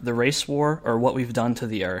First, The Race War or What We've Done to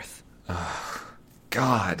the Earth. Oh,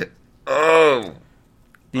 God. Oh.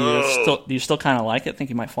 Do you still kind of like it? Think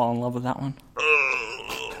you might fall in love with that one?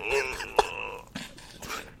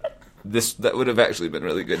 That would have actually been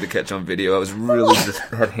really good to catch on video. I was really just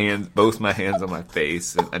had both my hands on my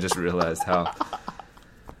face, and I just realized how.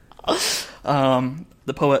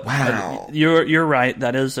 The poet. Wow. You're right.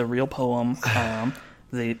 That is a real poem.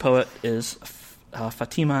 The poet is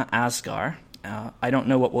Fatima Asghar. I don't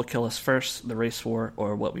know what will kill us first: the race war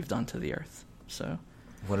or what we've done to the earth. So.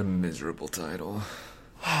 What a miserable title.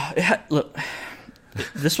 Look,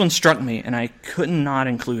 this one struck me, and I could not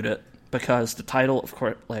include it because the title, of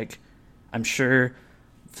course, like. I'm sure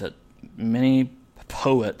that many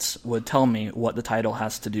poets would tell me what the title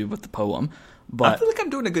has to do with the poem. But I feel like I'm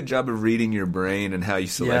doing a good job of reading your brain and how you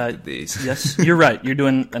selected these. Yes, you're right. You're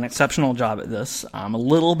doing an exceptional job at this. I'm a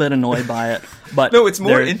little bit annoyed by it, but no, it's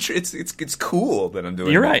more it's cool that I'm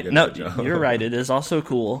doing. You're right. No, job. You're right. It is also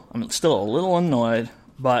cool. I'm still a little annoyed,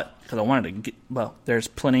 but because I wanted to get. Well, there's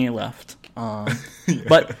plenty left. Yeah.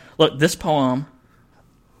 But look, this poem.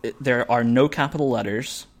 There are no capital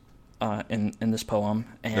letters. In this poem,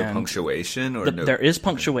 and no punctuation, or there is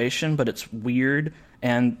punctuation, but it's weird,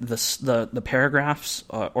 and the paragraphs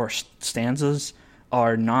or stanzas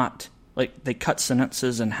are not like they cut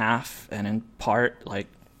sentences in half and in part. Like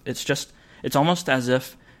it's almost as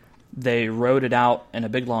if they wrote it out in a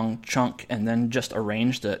big long chunk and then just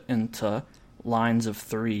arranged it into lines of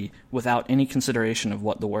 3 without any consideration of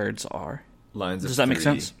what the words are. Lines of 3. Does that make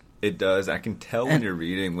sense? It does. I can tell when you're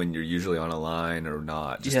reading when you're usually on a line or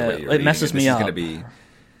not. Just yeah, the way you're it messes me up. Going to be.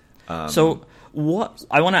 So what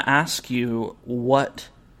I want to ask you,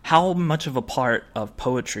 how much of a part of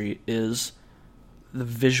poetry is the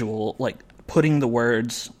visual, like putting the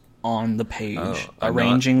words on the page,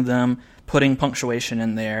 arranging them, putting punctuation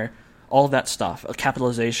in there, all of that stuff,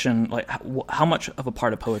 capitalization, like how much of a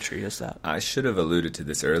part of poetry is that? I should have alluded to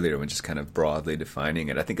this earlier when just kind of broadly defining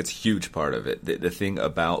it. I think it's a huge part of it. The thing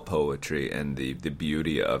about poetry and the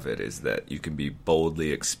beauty of it is that you can be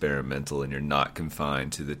boldly experimental and you're not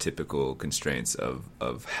confined to the typical constraints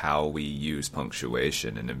of how we use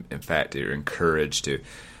punctuation. And in fact, you're encouraged to,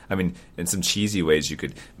 I mean, in some cheesy ways, you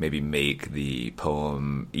could maybe make the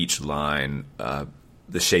poem, each line,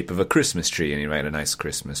 the shape of a Christmas tree, and you write a nice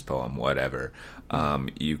Christmas poem, whatever.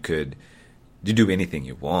 You do anything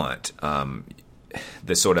you want.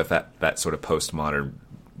 The sort of that sort of postmodern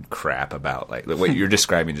crap about like what you're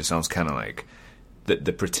describing just sounds kind of like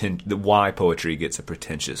the why poetry gets a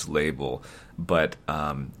pretentious label. But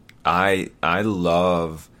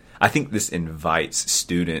I think this invites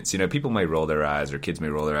students. You know, people may roll their eyes, or kids may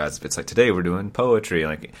roll their eyes if it's like, today we're doing poetry.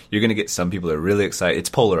 Like, you're going to get some people that are really excited.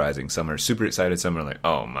 It's polarizing. Some are super excited. Some are like,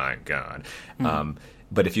 oh my God.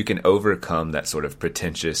 But if you can overcome that sort of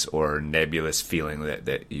pretentious or nebulous feeling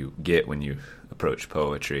that you get when you approach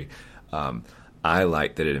poetry, I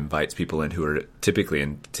like that it invites people in who are typically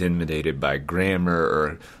intimidated by grammar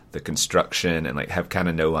or the construction and like have kind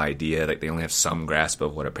of no idea. Like, they only have some grasp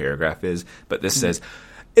of what a paragraph is. But this says,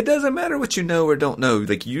 it doesn't matter what you know or don't know.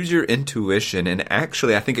 Like, use your intuition. And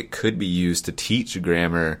actually, I think it could be used to teach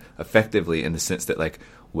grammar effectively in the sense that, like,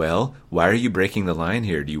 well, why are you breaking the line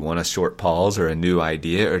here? Do you want a short pause or a new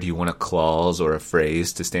idea? Or do you want a clause or a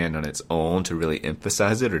phrase to stand on its own to really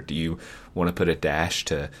emphasize it? Or do you want to put a dash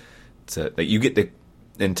to like, you get to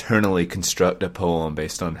internally construct a poem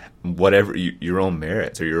based on whatever your own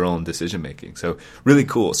merits or your own decision making. So really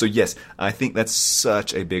cool. So yes, I think that's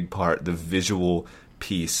such a big part, the visual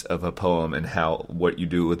piece of a poem and what you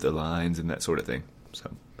do with the lines and that sort of thing. So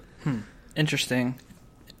Interesting.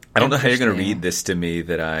 I don't know how you're going to read this to me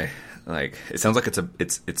that I like. It sounds like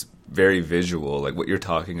it's very visual. Like, what you're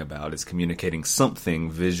talking about is communicating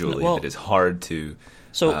something visually that is hard to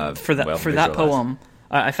for that poem,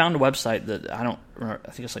 I found a website that I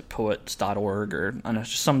think it's like poets.org or I don't know,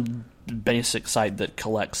 just some basic site that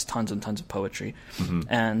collects tons and tons of poetry.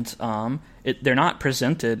 And they're not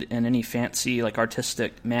presented in any fancy, like,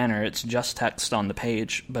 artistic manner. It's just text on the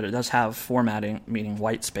page, but it does have formatting, meaning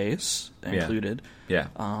white space included. Yeah.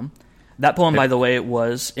 That poem, by the way,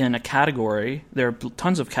 was in a category. There are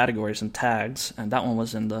tons of categories and tags, and that one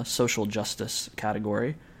was in the social justice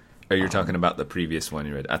category. Are you talking about the previous one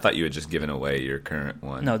you read? I thought you had just given away your current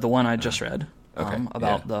one. No, the one I just read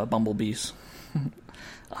about the bumblebees.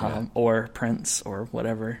 Or Prince, or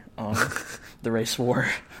whatever, the race war,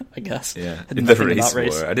 I guess. Yeah, had nothing about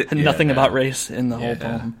race. Nothing about race in the whole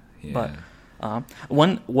poem. Yeah. But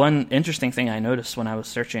one interesting thing I noticed when I was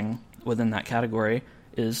searching within that category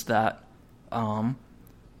is that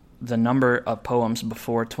the number of poems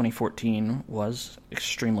before 2014 was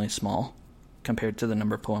extremely small compared to the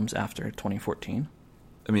number of poems after 2014.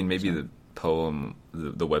 I mean, maybe the poem,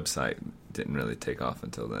 the website didn't really take off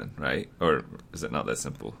until then, right? Or is it not that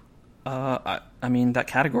simple? I mean, that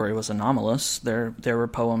category was anomalous. There were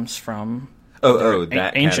poems from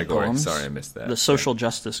that ancient category. Poems. Sorry, I missed that. The social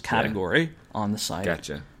justice category on the site.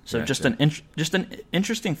 Gotcha. So just an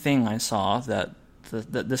interesting thing I saw that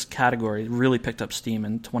this category really picked up steam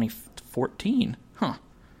in 2014. Huh.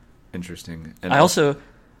 Interesting. And I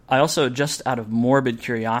also, just out of morbid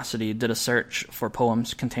curiosity, did a search for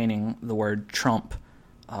poems containing the word Trump,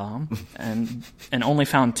 and only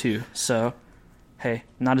found 2. So, hey,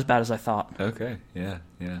 not as bad as I thought. Okay. Yeah.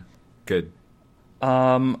 Good.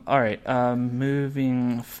 All right.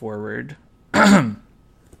 Moving forward.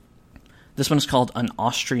 This one is called An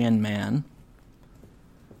Austrian Man.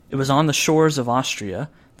 It was on the shores of Austria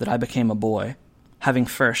that I became a boy, having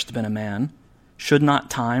first been a man. Should not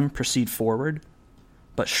time proceed forward?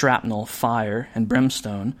 But shrapnel, fire, and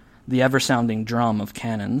brimstone, the ever-sounding drum of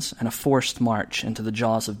cannons, and a forced march into the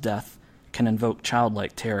jaws of death can invoke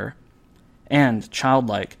childlike terror. And,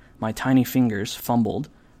 childlike, my tiny fingers fumbled,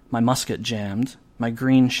 my musket jammed, my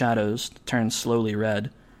green shadows turned slowly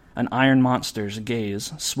red, an iron monster's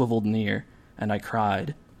gaze swiveled near, and I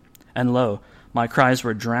cried. And lo, my cries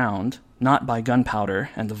were drowned, not by gunpowder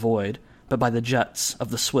and the void, but by the jets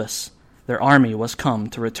of the Swiss, their army was come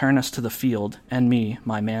to return us to the field, and me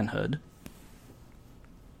my manhood.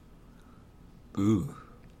 Ooh.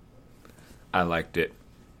 I liked it.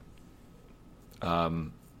 I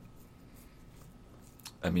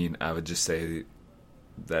mean, I would just say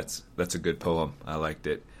that's a good poem. I liked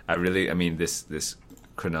it. This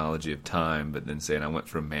chronology of time, but then saying I went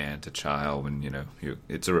from man to child when,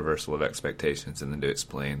 it's a reversal of expectations, and then to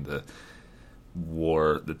explain the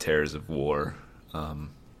the terrors of war. I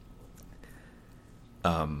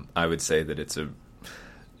would say that it's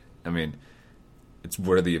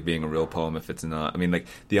worthy of being a real poem if it's not. I mean, like,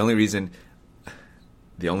 the only reason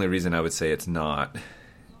I would say it's not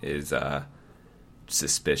is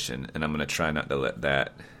suspicion, and I'm going to try not to let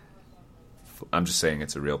that. I'm just saying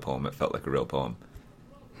it's a real poem. It felt like a real poem.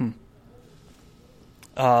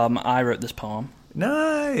 I wrote this poem.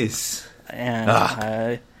 Nice. And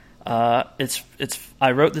I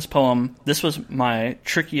wrote this poem. This was my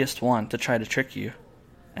trickiest one to try to trick you,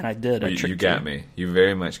 and I did. You got me. You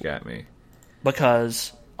very much got me.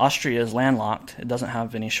 Because Austria is landlocked. It doesn't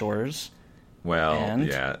have any shores. Well,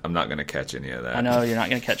 yeah, I'm not going to catch any of that. I know you're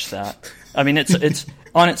not going to catch that. I mean, it's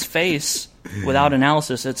on its face, without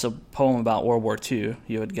analysis, it's a poem about World War II,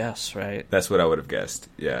 you would guess, right? That's what I would have guessed,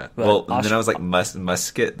 yeah. But and then I was like,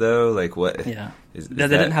 musket, though? Like, what? Yeah. They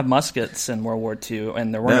didn't have muskets in World War II,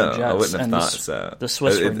 and there weren't jets. I wouldn't have thought so. The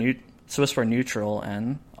Swiss were neutral,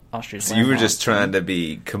 and Austria's So you were just trying to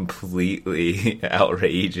be completely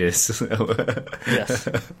outrageous. Yes.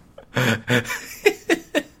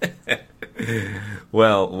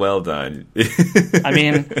 Well done. I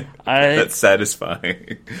mean, that's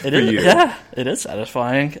satisfying. It is. Yeah, it is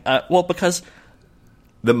satisfying. Well, because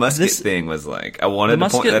the musket thing was like, I wanted to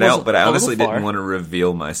point that out, but I honestly didn't want to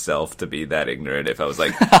reveal myself to be that ignorant. If I was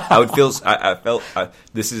like, I would feel. I felt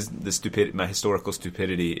this is the stupidity. My historical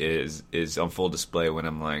stupidity is on full display when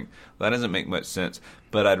I'm like, well, that doesn't make much sense.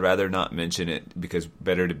 But I'd rather not mention it because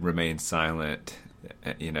better to remain silent,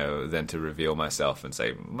 than to reveal myself and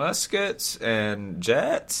say muskets and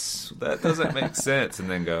jets. That doesn't make sense. And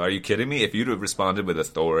then go, are you kidding me? If you'd have responded with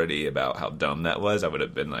authority about how dumb that was, I would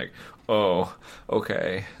have been like, oh,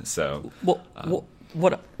 okay. So, what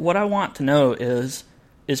I want to know is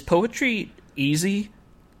poetry easy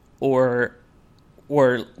or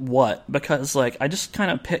what? Because like I just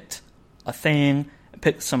kind of picked a thing,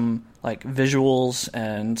 picked some like visuals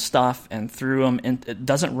and stuff, and threw them in. It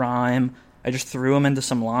doesn't rhyme. I just threw them into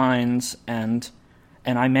some lines, and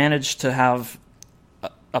I managed to have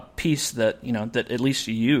a piece that that at least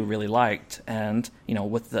you really liked, and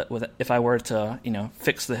with if I were to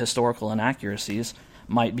fix the historical inaccuracies,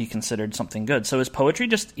 might be considered something good. So is poetry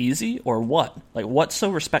just easy, or what? Like, what's so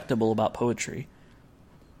respectable about poetry?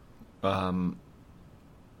 I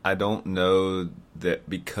don't know that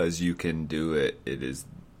because you can do it, it is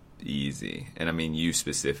easy, and I mean you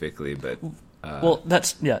specifically, but well,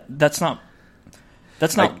 that's not.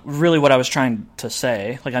 That's not really what I was trying to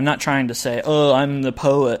say. Like, I'm not trying to say, oh, I'm the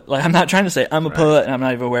poet. Like, I'm not trying to say I'm a poet and I'm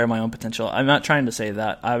not even aware of my own potential. I'm not trying to say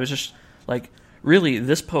that. I was just, like, really,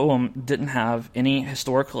 this poem didn't have any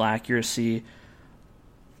historical accuracy.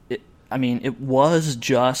 It was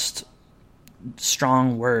just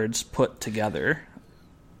strong words put together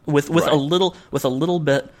with a little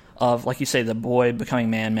bit of, like you say, the boy becoming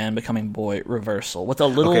man becoming boy reversal, with a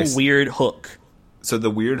little weird hook. So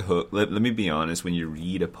the weird hook, let me be honest, when you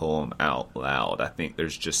read a poem out loud, I think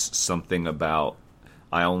there's just something about,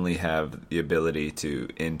 I only have the ability to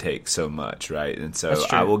intake so much, right? And so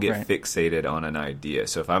I will get fixated on an idea.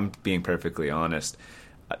 So if I'm being perfectly honest,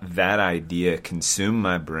 that idea consumed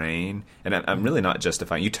my brain, and I'm really not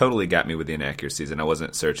justifying. You totally got me with the inaccuracies, and I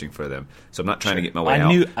wasn't searching for them. So I'm not trying to get my way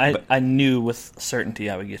out. I knew with certainty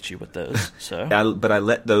I would get you with those. So, but I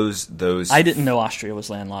let those. I didn't know Austria was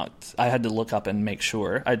landlocked. I had to look up and make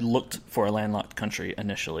sure. I'd looked for a landlocked country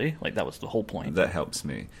initially. Like, that was the whole point. That helps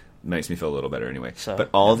me. Makes me feel a little better anyway. But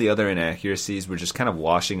all the other inaccuracies were just kind of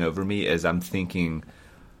washing over me as I'm thinking,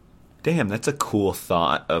 damn, that's a cool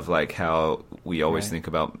thought of like how we always think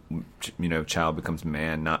about, child becomes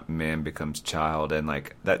man, not man becomes child. And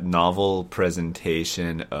like that novel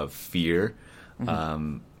presentation of fear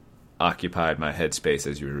occupied my headspace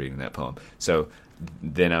as you were reading that poem. So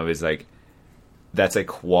then I was like, that's a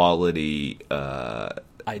quality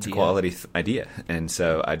idea. And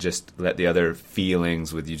so I just let the other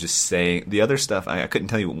feelings with you just saying the other stuff. I couldn't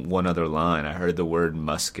tell you one other line. I heard the word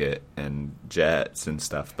musket and jets and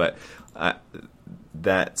stuff, but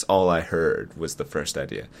that's all I heard was the first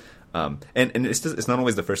idea. And it's not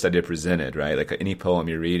always the first idea presented, right? Like any poem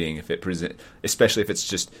you're reading, if it especially if it's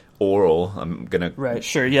just oral, I'm gonna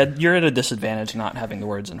Sure. Yeah, you're at a disadvantage not having the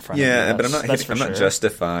words in front of you. Yeah, but I'm not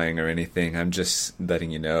justifying or anything. I'm just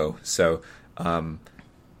letting you know. So,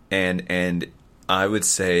 and I would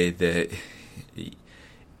say that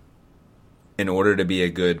in order to be a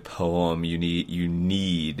good poem, you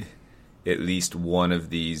need at least one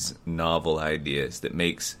of these novel ideas that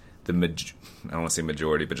makes I don't want to say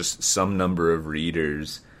majority, but just some number of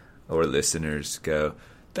readers or listeners go,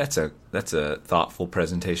 that's a thoughtful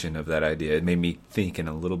presentation of that idea. It made me think in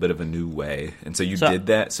a little bit of a new way. And so you did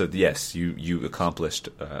that. So yes, you accomplished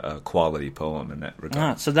a quality poem in that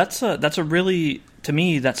regard. So that's a really, to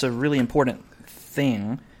me, that's a really important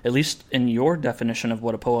thing. At least in your definition of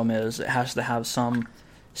what a poem is, it has to have some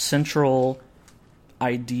central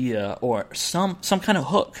idea or some kind of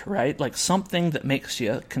hook, right? Like something that makes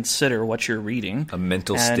you consider what you're reading. A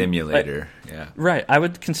mental stimulator, yeah. Right. I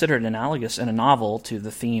would consider it analogous in a novel to the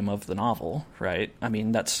theme of the novel, right? I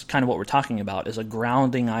mean, that's kind of what we're talking about, is a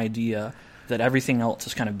grounding idea that everything else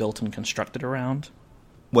is kind of built and constructed around.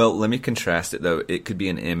 Well, let me contrast it, though. It could be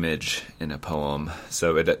an image in a poem.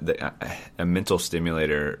 So a mental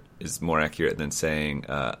stimulator is more accurate than saying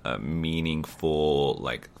a meaningful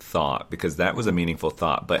thought, because that was a meaningful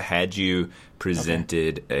thought. But had you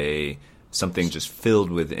presented something just filled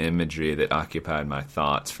with imagery that occupied my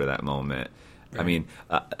thoughts for that moment, right. I mean,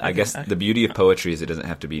 I guess the beauty of poetry is it doesn't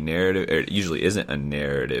have to be narrative, or it usually isn't a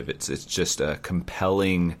narrative. It's just a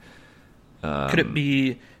compelling. Could it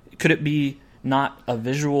be not a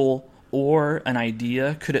visual or an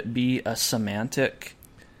idea? Could it be a semantic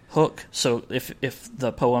hook? So if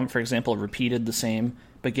the poem, for example, repeated the same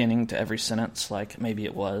beginning to every sentence, like maybe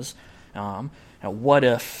it was, what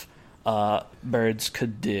if birds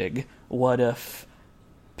could dig? What if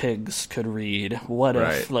pigs could read? What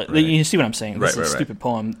if... You see what I'm saying? This is a stupid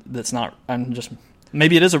poem that's not...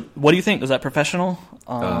 Maybe it is a... What do you think? Is that professional?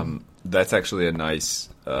 That's actually a nice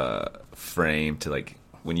frame to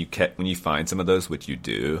when you find some of those, which you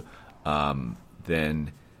do,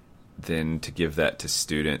 then to give that to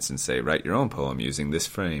students and say, write your own poem using this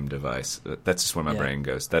frame device. That's just where my brain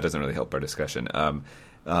goes. That doesn't really help our discussion.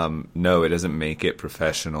 No, it doesn't make it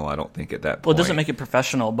professional, I don't think, at that point. Well, it doesn't make it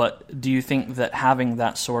professional, but do you think that having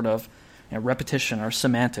that sort of repetition or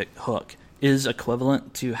semantic hook is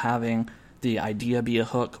equivalent to having the idea be a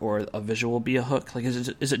hook or a visual be a hook?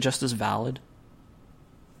 Is it just as valid?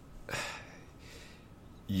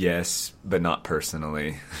 Yes, but not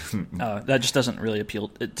personally. That just doesn't really appeal.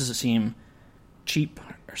 Does it seem cheap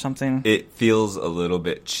or something? It feels a little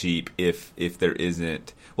bit cheap if there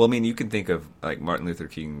isn't... Well, I mean, you can think of Martin Luther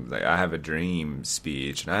King's I have a dream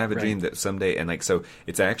speech, and I have a dream that someday... And so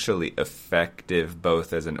it's actually effective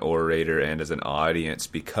both as an orator and as an audience,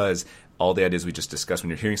 because all the ideas we just discussed, when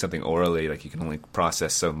you're hearing something orally, you can only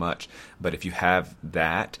process so much. But if you have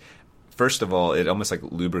that... First of all, it almost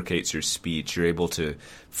lubricates your speech. You're able to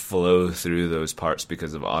flow through those parts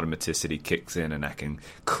because of automaticity kicks in, and I can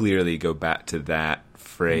clearly go back to that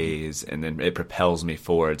phrase, and then it propels me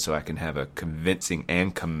forward so I can have a convincing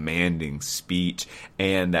and commanding speech,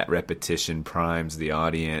 and that repetition primes the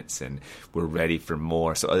audience, and we're ready for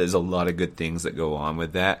more. So there's a lot of good things that go on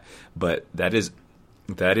with that, but that is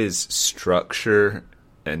structure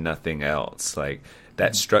and nothing else.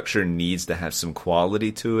 That structure needs to have some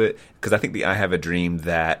quality to it, because I think the I Have a Dream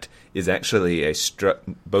that is actually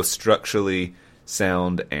both structurally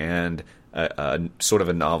sound and a sort of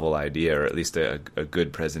a novel idea, or at least a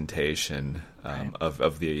good presentation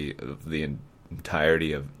of the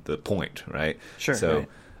entirety of the point, right? Sure. So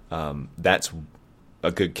that's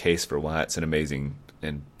a good case for why it's an amazing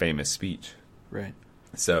and famous speech. Right.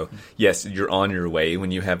 So, yes, you're on your way when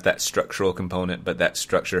you have that structural component, but that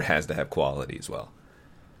structure has to have quality as well.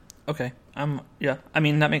 Okay. Yeah. I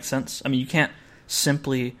mean, that makes sense. I mean, you can't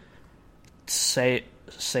simply say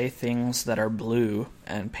things that are blue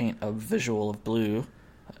and paint a visual of blue.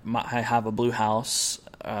 I have a blue house.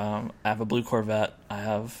 I have a blue Corvette. I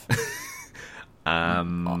have...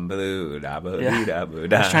 I'm blue. Da, da, yeah. da,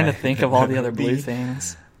 da. I was trying to think of all the other blue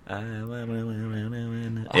things. Yeah,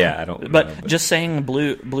 I don't. But just saying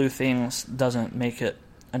blue things doesn't make it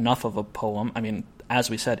enough of a poem. I mean,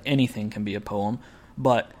 as we said, anything can be a poem.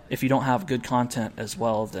 But if you don't have good content as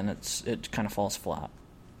well, then it kind of falls flat.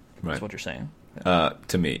 Right. That's what you're saying.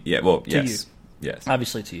 To me, yeah. Well, to yes, you. Yes.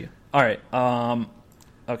 Obviously to you. All right.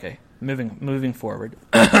 Okay. Moving forward.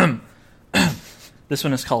 This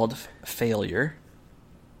one is called Failure.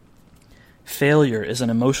 Failure is an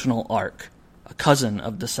emotional arc, a cousin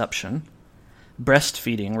of deception.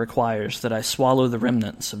 Breastfeeding requires that I swallow the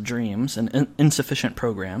remnants of dreams and insufficient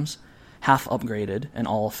programs, half upgraded and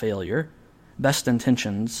all failure. Best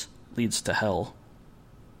intentions leads to hell.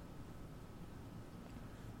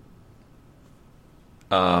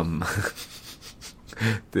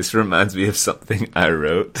 This reminds me of something I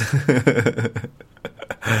wrote.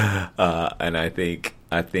 And I think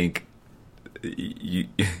you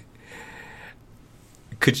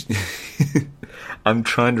could you, I'm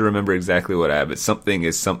trying to remember exactly what I have, but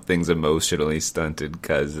something's emotionally stunted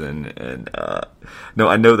cousin, and no,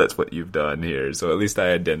 I know that's what you've done here, so at least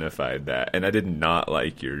I identified that, and I did not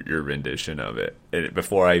like your rendition of it. And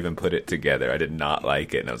before I even put it together, I did not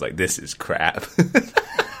like it, and I was like, this is crap.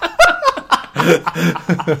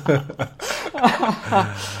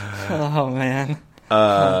 Oh man,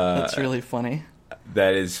 that's really funny.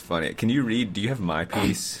 That is funny. Can you read? Do you have my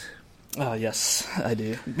piece? Oh yes, I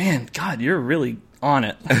do. Man, God, you're really on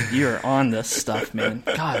it. You're on this stuff, man.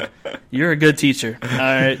 God, you're a good teacher. All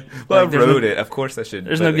right. Well, I wrote it. Of course, I should.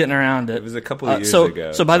 There's no getting around it. It was a couple of years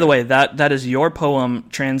ago. So, by the way, that is your poem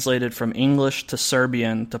translated from English to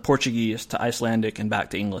Serbian to Portuguese to Icelandic and back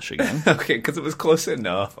to English again. Okay, because it was close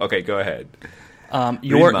enough. Okay, go ahead.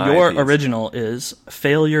 Your original is: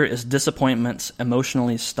 failure is disappointment's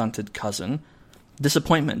emotionally stunted cousin.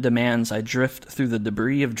 Disappointment demands I drift through the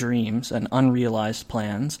debris of dreams and unrealized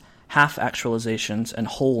plans, half-actualizations and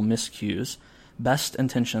whole miscues, best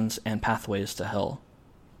intentions and pathways to hell.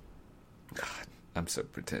 God, I'm so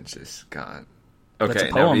pretentious. God. Okay, that's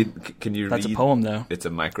a poem. Now can you read? That's a poem, though. It's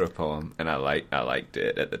a micro poem, and I liked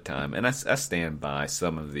it at the time, and I stand by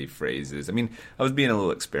some of the phrases. I mean, I was being a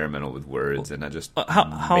little experimental with words, and I just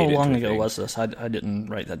how long ago was this? I didn't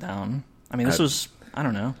write that down. I mean, this was, I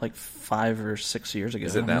don't know, like 5 or 6 years ago.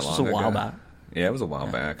 Is it that long ago? This was a while back. Yeah, it was a while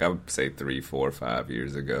back. I would say 3, 4, 5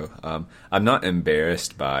 years ago. I'm not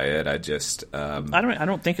embarrassed by it. I just I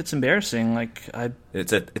don't think it's embarrassing. Like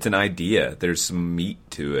it's an idea. There's some meat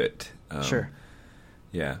to it. Sure.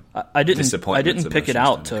 Yeah. I didn't pick it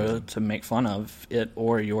out to make fun of it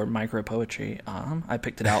or your micro poetry. I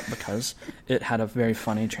picked it out because it had a very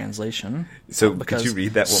funny translation. So could you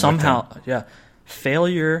read that one more time? Yeah.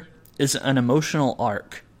 Failure is an emotional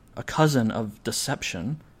arc, a cousin of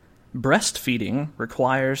deception. Breastfeeding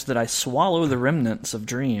requires that I swallow the remnants of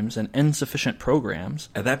dreams and insufficient programs.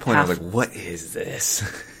 At that point, I was like, what is this?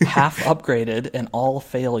 Half upgraded and all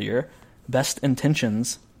failure. Best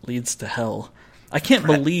intentions leads to hell. I can't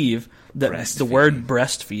believe that the word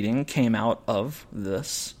breastfeeding came out of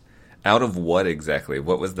this. Out of what exactly?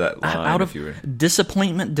 What was that line? Out of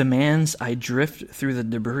disappointment demands I drift through the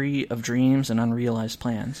debris of dreams and unrealized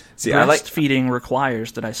plans. See, breastfeeding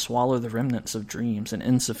requires that I swallow the remnants of dreams and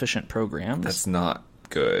insufficient programs. That's not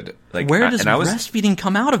good. Like, where does breastfeeding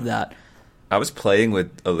come out of that? I was playing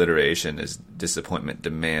with alliteration as disappointment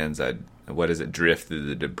demands I drift through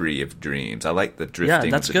the debris of dreams. I like the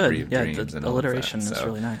drifting of the debris of dreams. The alliteration is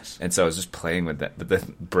really nice. And so I was just playing with that. But the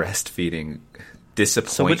breastfeeding,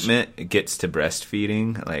 disappointment gets to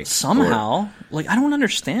breastfeeding. Like somehow, I don't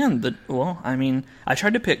understand that. Well, I mean, I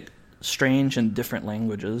tried to pick strange and different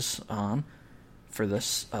languages for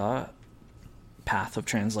this path of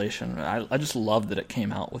translation. I just love that it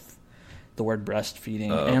came out with the word breastfeeding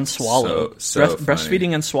and swallow.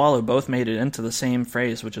 Breastfeeding and swallow both made it into the same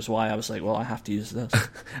phrase, which is why I was like, well, I have to use this.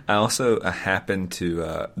 I also happened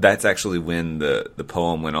to that's actually when the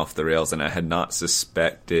poem went off the rails, and I had not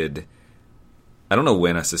suspected, I don't know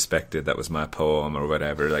when I suspected that was my poem or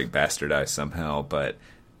whatever, like bastardized somehow, but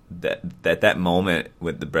that moment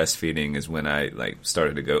with the breastfeeding is when I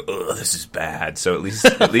started to go, oh, this is bad. So at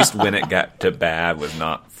least when it got to bad was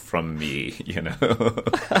not from me, you know.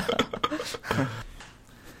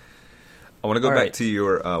 I want to go back to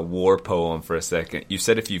your war poem for a second. You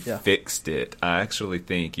said if you fixed it. I actually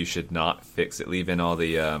think you should not fix it. Leave in all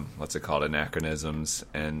the what's it called, anachronisms,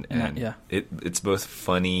 and it's both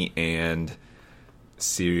funny and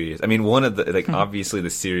serious. I mean, one of the obviously the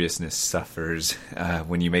seriousness suffers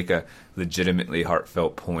when you make a legitimately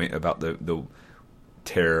heartfelt point about the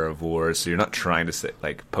terror of war. So you're not trying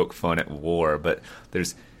to poke fun at war, but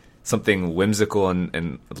there's something whimsical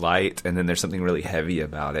and light, and then there's something really heavy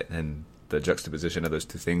about it, and the juxtaposition of those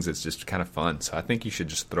two things is just kind of fun. So I think you should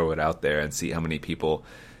just throw it out there and see how many people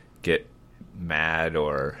get mad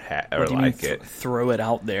or like it. Throw it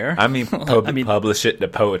out there? I mean, publish it to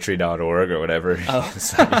poetry.org or whatever.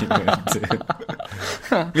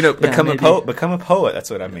 Become a poet. That's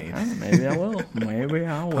what I mean. Maybe I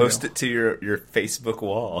will. Post it to your Facebook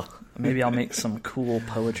wall. Maybe I'll make some cool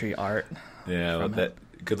poetry art. Yeah,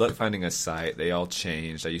 good luck finding a site. They all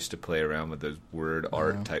changed. I used to play around with those word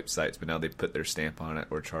art type sites, but now they put their stamp on it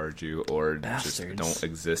or charge you or just don't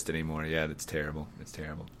exist anymore. Yeah, that's terrible. It's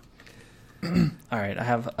terrible. All right, I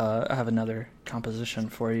have another composition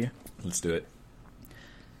for you. Let's do it.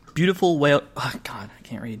 Beautiful whale. Oh, God, I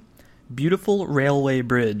can't read. Beautiful railway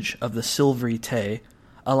bridge of the silvery Tay.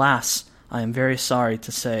 Alas, I am very sorry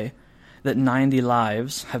to say that 90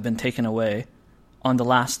 lives have been taken away on the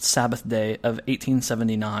last Sabbath day of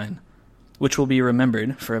 1879, which will be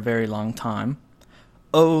remembered for a very long time.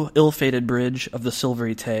 O ill-fated bridge of the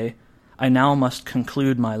silvery Tay, I now must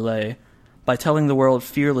conclude my lay by telling the world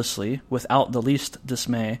fearlessly, without the least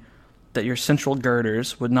dismay, that your central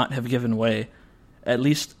girders would not have given way, at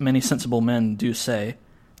least many sensible men do say,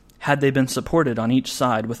 had they been supported on each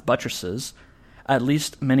side with buttresses. At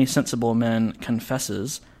least many sensible men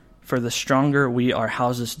confesses, for the stronger we our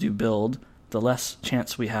houses do build, the less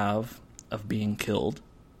chance we have of being killed.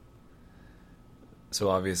 So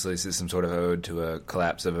obviously this is some sort of ode to a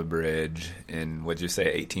collapse of a bridge in, what'd you say,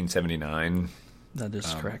 1879? That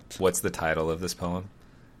is correct. What's the title of this poem?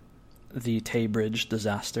 The Tay Bridge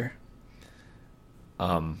Disaster.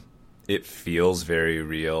 It feels very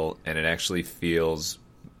real, and it actually feels...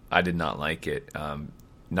 I did not like it.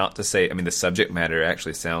 Not to say... I mean, the subject matter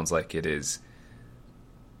actually sounds like it is...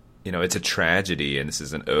 You know, it's a tragedy, and this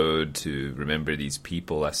is an ode to remember these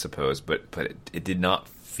people, I suppose, but it did not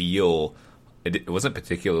feel... It wasn't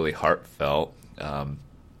particularly heartfelt, and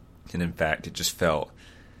in fact, it just felt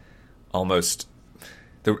almost...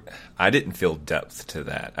 I didn't feel depth to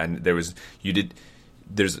that. And there's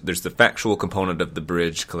the factual component of the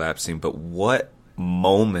bridge collapsing, but what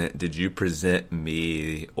moment did you present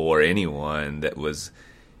me or anyone that was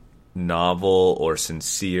novel or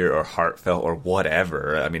sincere or heartfelt or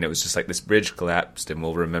whatever? I mean, it was just like, this bridge collapsed and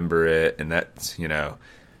we'll remember it, and that's, you know,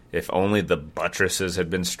 if only the buttresses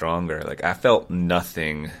had been stronger. Like, I felt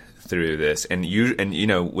nothing through this, and you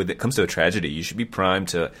know, when it comes to a tragedy, you should be primed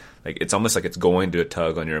to, like, it's almost like it's going to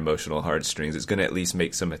tug on your emotional heartstrings. It's going to at least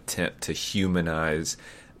make some attempt to humanize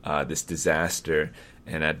this disaster,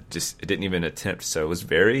 and it didn't even attempt. So it was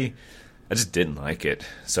I just didn't like it.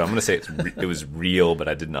 So I'm going to say it was real, but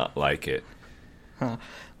I did not like it.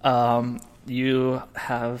 You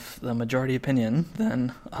have the majority opinion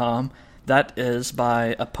then. That is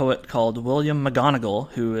by a poet called William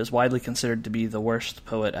McGonagall, who is widely considered to be the worst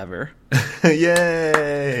poet ever.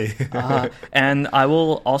 Yay! And I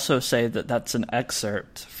will also say that that's an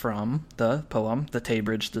excerpt from the poem, The Tay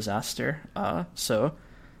Bridge Disaster. Because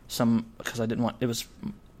I didn't want... It was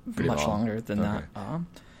pretty much long. longer than that.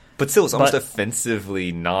 But still, it's almost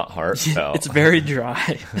offensively not heartfelt. It's very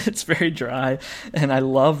dry. It's very dry. And I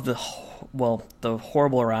love the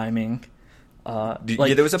horrible rhyming.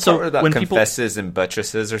 There was a part about confesses and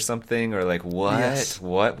buttresses or something, or like, what? Yes.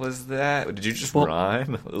 What was that? Did you just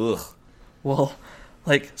rhyme? Ugh. Well,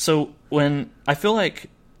 so when I feel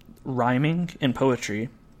like rhyming in poetry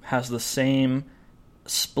has the same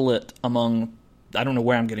split among, I don't know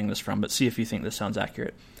where I'm getting this from, but see if you think this sounds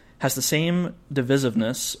accurate, has the same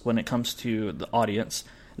divisiveness when it comes to the audience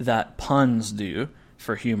that puns do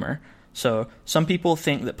for humor. So some people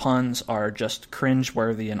think that puns are just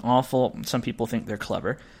cringeworthy and awful. Some people think they're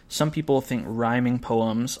clever. Some people think rhyming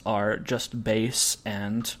poems are just base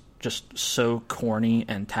and just so corny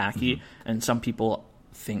and tacky. Mm-hmm. And some people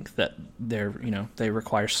think that they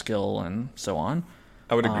require skill and so on.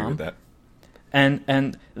 I would agree with that.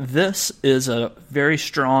 And this is a very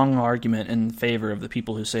strong argument in favor of the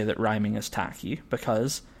people who say that rhyming is tacky,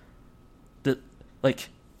 because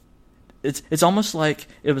It's almost like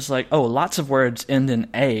it was like, oh, lots of words end in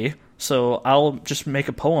A, so I'll just make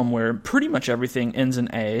a poem where pretty much everything ends in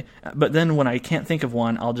A, but then when I can't think of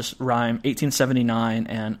one, I'll just rhyme 1879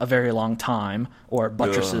 and a very long time, or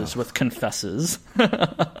buttresses with confesses.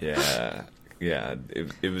 Yeah,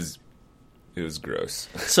 it was gross.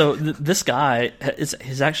 So this guy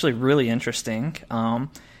is actually really interesting.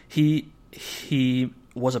 He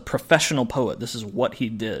was a professional poet. This is what he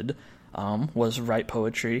did, was write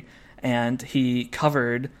poetry. And he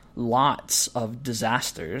covered lots of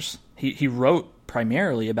disasters. He wrote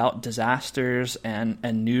primarily about disasters and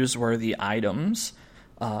newsworthy items.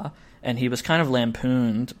 And he was kind of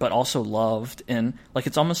lampooned, but also loved. And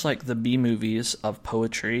it's almost like the B-movies of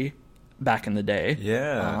poetry back in the day.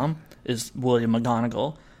 Yeah. Is William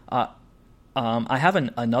McGonagall. I have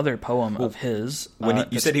another poem of his. When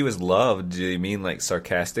you said he was loved, do you mean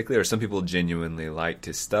sarcastically, or some people genuinely liked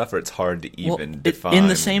his stuff, or it's hard to even define? In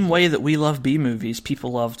the same way that we love B-movies,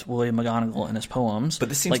 people loved William McGonagall and his poems. But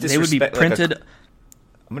this seems they would be printed.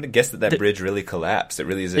 I'm going to guess that bridge really collapsed. It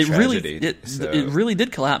really is a tragedy. It really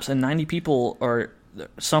did collapse, and 90 people are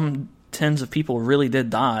some tens of people really did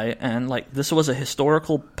die, and like this was a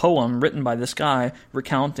historical poem written by this guy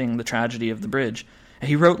recounting the tragedy of the bridge. And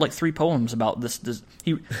he wrote like 3 poems about this.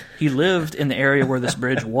 He lived in the area where this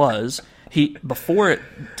bridge was. Before it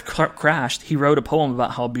crashed, he wrote a poem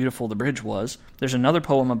about how beautiful the bridge was. There's another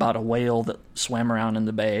poem about a whale that swam around in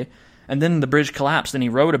the bay. And then the bridge collapsed, and he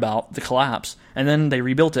wrote about the collapse. And then they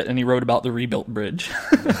rebuilt it, and he wrote about the rebuilt bridge.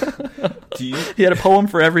 He had a poem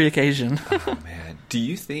for every occasion. Oh, man. Do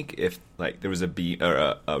you think if like there was a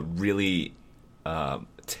really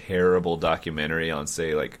terrible documentary on,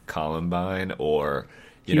 say, like Columbine, or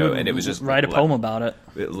and it was just write a poem about it,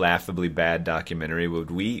 laughably bad documentary, would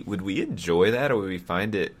we enjoy that, or would we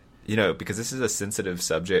find it, because this is a sensitive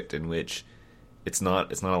subject in which it's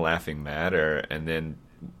not a laughing matter, and then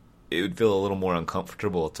it would feel a little more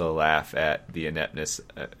uncomfortable to laugh at the ineptness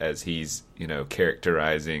as he's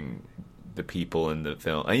characterizing the people in the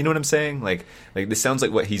film. You know what I'm saying? Like this sounds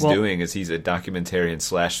like what he's doing is he's a documentarian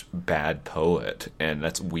 / bad poet, and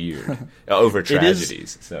that's weird over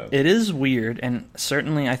tragedies. It is weird, and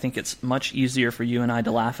certainly I think it's much easier for you and I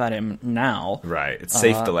to laugh at him now. Right. It's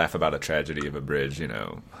safe to laugh about a tragedy of a bridge, in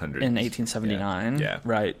 1879. Yeah.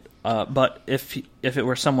 Right. But if it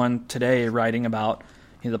were someone today writing about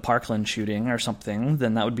the Parkland shooting or something,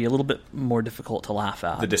 then that would be a little bit more difficult to laugh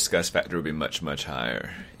at. The disgust factor would be much, much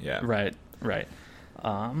higher. Yeah. Right.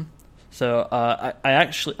 So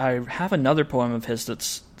I have another poem of his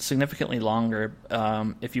that's significantly longer.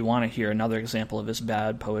 If you want to hear another example of his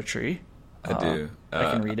bad poetry, I do.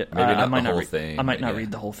 I can read it. Maybe not I might the whole not thing. I might not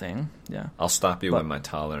read the whole thing. Yeah. I'll stop you when my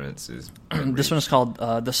tolerance is. This one is called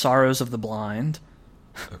 "The Sorrows of the Blind."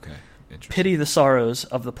 Okay. Interesting. Pity the sorrows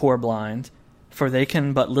of the poor blind, for they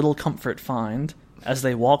can but little comfort find. As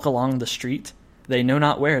they walk along the street, they know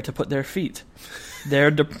not where to put their feet. They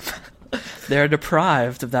are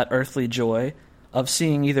deprived of that earthly joy of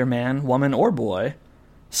seeing either man, woman, or boy.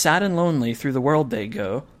 Sad and lonely through the world they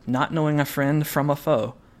go, not knowing a friend from a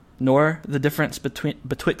foe, nor the difference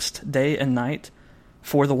betwixt day and night,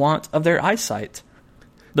 for the want of their eyesight.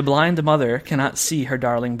 The blind mother cannot see her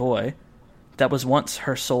darling boy, that was once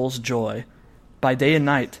her soul's joy. By day and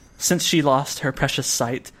night, since she lost her precious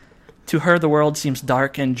sight, to her the world seems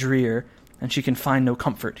dark and drear, and she can find no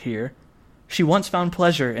comfort here. She once found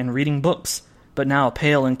pleasure in reading books, but now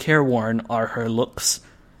pale and careworn are her looks.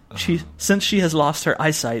 Since she has lost her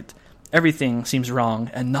eyesight, everything seems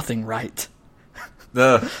wrong and nothing right.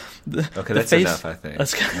 Okay, that's enough, I think.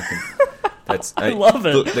 I love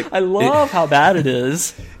it. Look, I love how bad it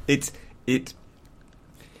is.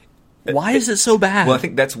 Why is it so bad? Well, I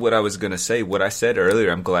think that's what I was going to say. What I said earlier,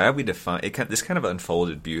 I'm glad we defined it. This kind of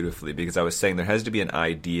unfolded beautifully, because I was saying there has to be an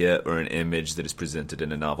idea or an image that is presented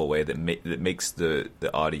in a novel way that makes the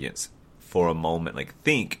audience for a moment like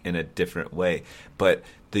think in a different way. But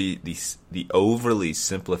the overly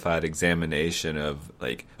simplified examination of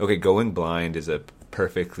like, okay, going blind is a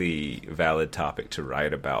perfectly valid topic to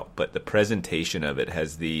write about, but the presentation of it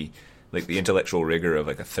has the intellectual rigor of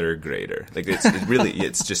like a third grader. Like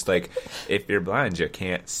it's just like, if you're blind, you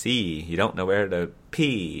can't see, you don't know where to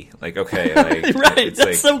pee. Like, okay, like, right?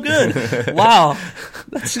 That's so good. Wow,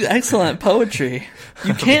 that's excellent poetry.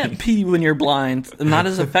 You can't pee when you're blind, not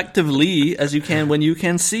as effectively as you can when you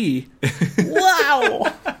can see.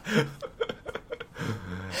 Wow.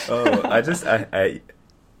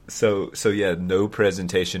 So yeah, no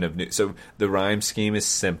presentation of new. So the rhyme scheme is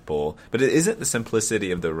simple, but it isn't the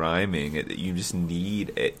simplicity of the rhyming. You just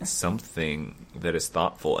need something that is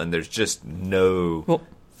thoughtful, and there's just no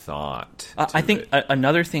thought. I think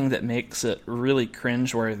another thing that makes it really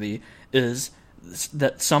cringeworthy is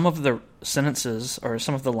that some of the sentences or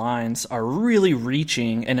some of the lines are really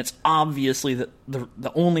reaching, and it's obviously that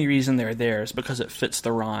the only reason they're there is because it fits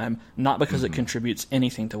the rhyme, not because it contributes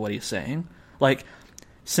anything to what he's saying. Like,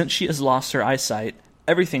 since she has lost her eyesight,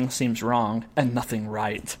 everything seems wrong and nothing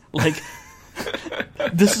right. Like,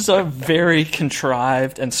 this is a very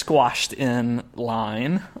contrived and squashed in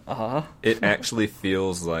line. It actually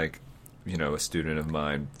feels like, a student of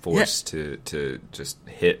mine forced to just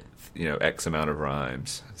hit, X amount of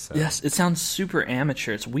rhymes. So. Yes, it sounds super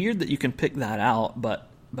amateur. It's weird that you can pick that out, but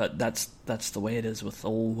that's the way it is with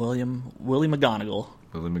old Willie McGonagall.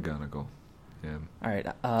 Willie McGonagall. Yeah. All right,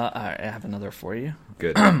 I have another for you.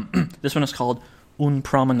 Good. This one is called Une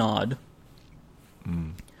Promenade.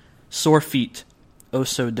 Sore feet, oh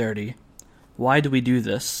so dirty. Why do we do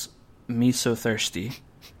this, me so thirsty?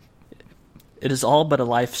 It is all but a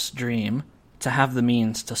life's dream to have the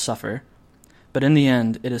means to suffer, but in the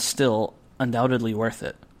end it is still undoubtedly worth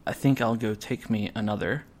it. I think I'll go take me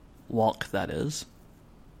another walk, that is.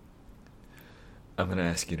 I'm going to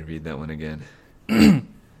ask you to read that one again.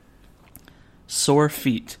 Sore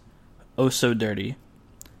feet, oh so dirty.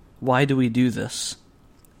 Why do we do this?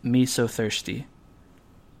 Me so thirsty.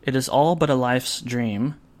 It is all but a life's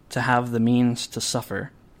dream to have the means to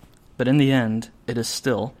suffer, but in the end, it is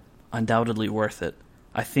still undoubtedly worth it.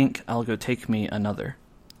 I think I'll go take me another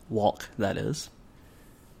walk, that is.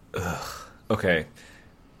 Ugh. Okay.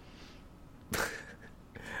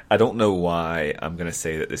 I don't know why I'm going to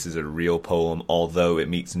say that this is a real poem, although it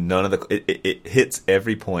meets none of the... It hits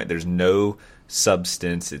every point. There's no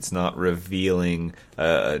substance. It's not revealing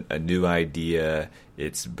a new idea.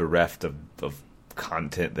 It's bereft of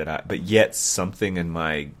content but yet something in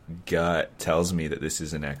my gut tells me that this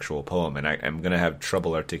is an actual poem, and I'm going to have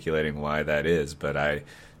trouble articulating why that is, but I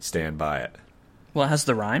stand by it. Well, it has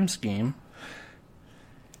the rhyme scheme.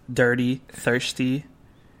 Dirty, thirsty,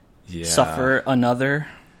 suffer another.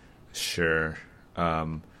 Sure.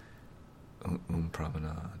 Promenade.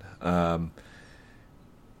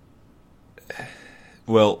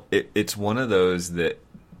 Well, it's one of those that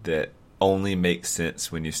only makes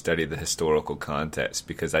sense when you study the historical context,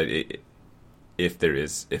 because if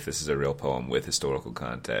this is a real poem with historical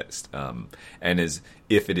context, and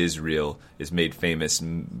if it is real, is made famous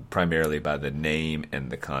primarily by the name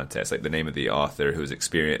and the context, like the name of the author who's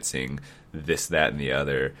experiencing this, that, and the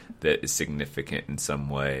other that is significant in some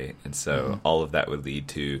way, and so all of that would lead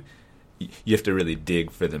to you have to really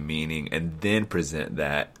dig for the meaning and then present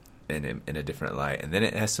that in a different light, and then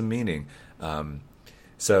it has some meaning.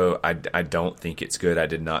 So I don't think it's good. I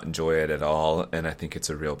did not enjoy it at all, and I think it's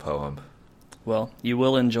a real poem. Well, you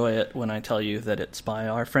will enjoy it when I tell you that it's by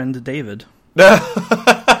our friend David. No.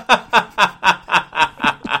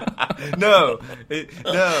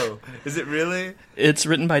 Is it really? It's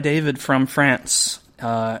written by David from France.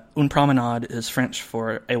 Une promenade is French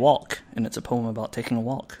for a walk, and it's a poem about taking a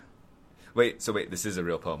walk. Wait, this is a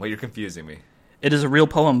real poem. Wait, you're confusing me. It is a real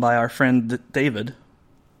poem by our friend David.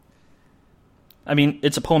 I mean,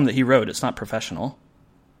 it's a poem that he wrote. It's not professional.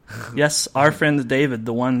 Yes, our friend David,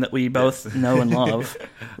 the one that we both know and love,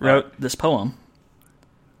 wrote this poem.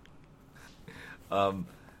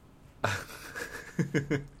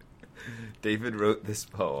 David wrote this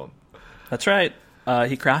poem. That's right.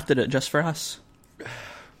 He crafted it just for us.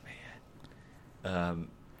 Man.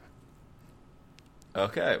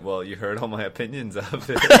 Okay, well, you heard all my opinions of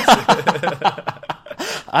it.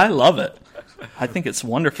 I love it. I think it's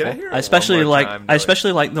wonderful. Can I hear it I especially one more time? I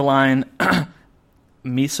especially like the line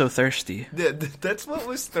 "Me so thirsty." That's what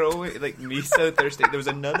was throwing, like, me so thirsty. There was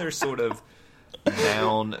another sort of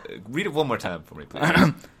noun. Read it one more time for me,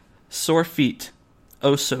 please. Sore feet,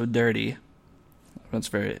 oh so dirty. That's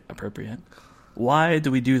very appropriate. Why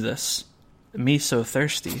do we do this? Me so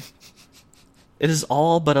thirsty. It is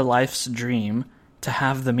all but a life's dream to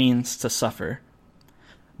have the means to suffer,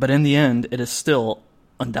 but in the end, it is still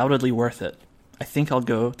undoubtedly worth it. I think I'll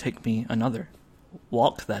go take me another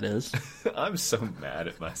walk, that is. I'm so mad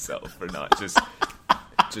at myself for not just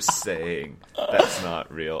saying that's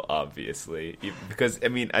not real, obviously. Because, I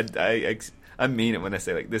mean, I mean it when I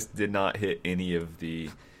say, like, this did not hit any of the...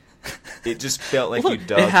 It just felt like you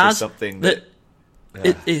dug for something that...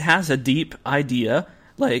 It has a deep idea,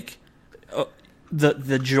 like,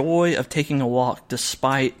 the joy of taking a walk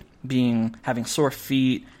despite having sore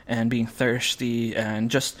feet and being thirsty and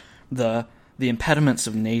just the impediments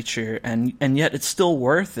of nature, and yet it's still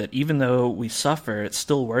worth it. Even though we suffer, it's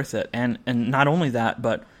still worth it. And not only that,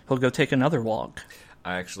 but he'll go take another walk.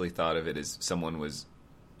 I actually thought of it as someone was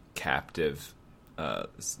captive,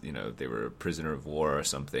 they were a prisoner of war or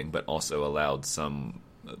something, but also allowed some,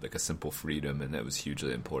 like, a simple freedom, and that was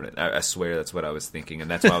hugely important. I swear that's what I was thinking,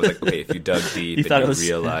 and that's why I was like, okay, if you dug deep and you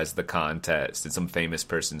realized the context, and some famous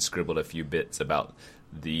person scribbled a few bits about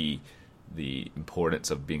the importance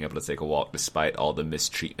of being able to take a walk despite all the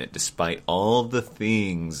mistreatment, despite all the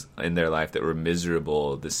things in their life that were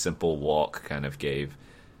miserable, this simple walk kind of gave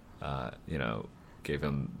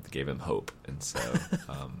him hope. And so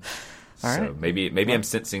right. maybe I'm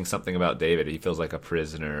sensing something about David. He feels like a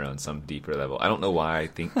prisoner on some deeper level. I don't know why I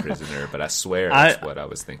think prisoner, but I swear that's what I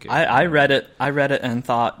was thinking. I read it and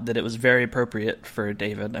thought that it was very appropriate for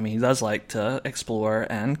David. I mean, he does like to explore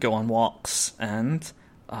and go on walks, and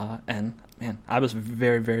man, I was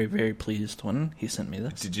very, very, very pleased when he sent me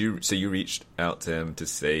this. So you reached out to him to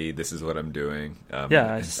say, this is what I'm doing?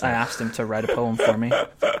 Yeah, I asked him to write a poem for me.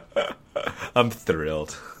 I'm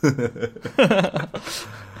thrilled.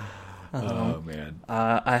 Oh, man.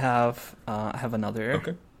 I have another.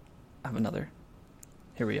 Okay. I have another.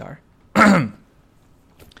 Here we are.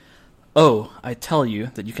 Oh, I tell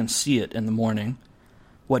you that you can see it in the morning.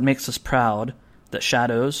 What makes us proud, that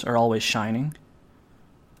shadows are always shining.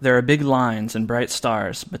 There are big lines and bright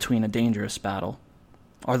stars between a dangerous battle.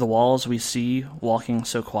 Are the walls we see walking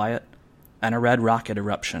so quiet? And a red rocket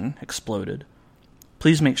eruption exploded.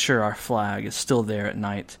 Please make sure our flag is still there at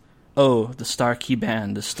night. Oh, the Star Key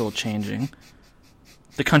Band is still changing.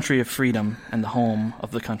 The country of freedom and the home of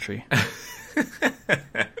the country.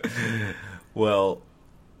 Well,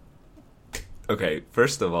 okay,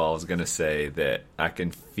 first of all, I was going to say that I can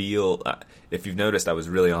feel, if you've noticed, I was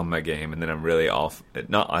really on my game, and then I'm really off, I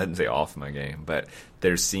didn't say off my game, but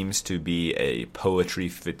there seems to be a poetry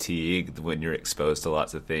fatigue when you're exposed to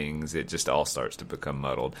lots of things. It just all starts to become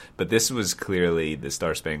muddled. But this was clearly the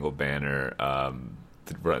Star Spangled Banner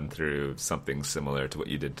run through something similar to what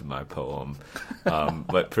you did to my poem,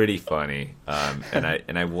 but pretty funny.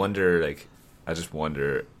 And I wonder, like, I just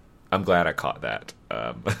wonder, I'm glad I caught that.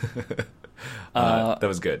 That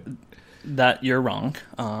was good. That you're wrong.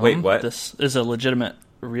 Wait, what? This is a legitimate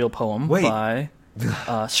real poem by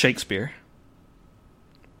Shakespeare.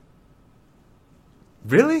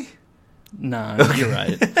 Really? No, you're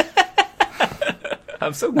right.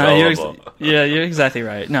 I'm so gullible. You're exactly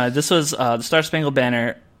right. No, this was the Star Spangled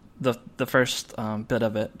Banner, the first bit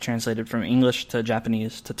of it, translated from English to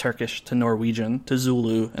Japanese to Turkish to Norwegian to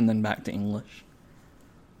Zulu and then back to English.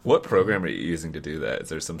 What program are you using to do that? Is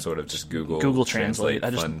there some sort of just Google Translate? I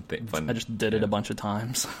fun just did it a bunch of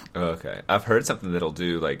times. Okay, I've heard something that'll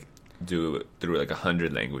do it through like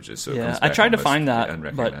 100 languages. So yeah, I tried to find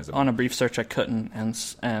that, but on a brief search I couldn't, and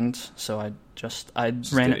so I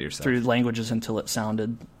ran it through languages until it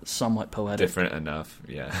sounded somewhat poetic, different enough.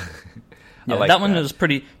 Yeah, yeah. Like that one was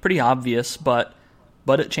pretty obvious, but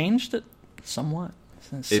it changed it somewhat.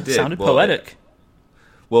 It did. Sounded poetic.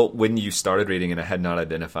 Well, when you started reading and I had not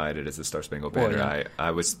identified it as the Star Spangled Banner,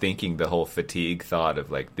 I was thinking the whole fatigue thought of,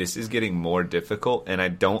 like, this is getting more difficult, and I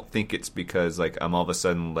don't think it's because, like, I'm all of a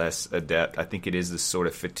sudden less adept. I think it is this sort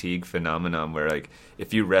of fatigue phenomenon where, like,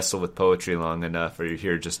 if you wrestle with poetry long enough or you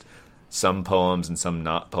hear just some poems and some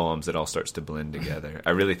not poems, it all starts to blend together.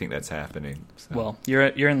 I really think that's happening. So. Well, you're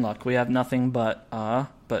in luck. We have nothing but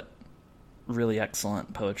really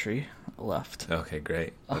excellent poetry left. Okay,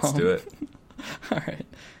 great. Let's do it. All right,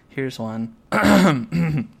 here's one.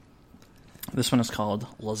 This one is called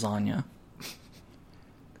Lasagna.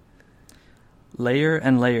 Layer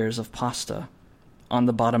and layers of pasta on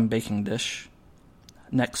the bottom baking dish.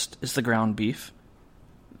 Next is the ground beef.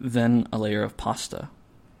 Then a layer of pasta.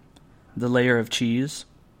 The layer of cheese.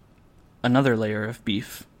 Another layer of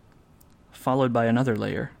beef. Followed by another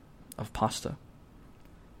layer of pasta.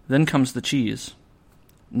 Then comes the cheese.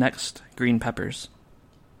 Next, green peppers.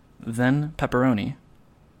 Then pepperoni,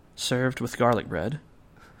 served with garlic bread.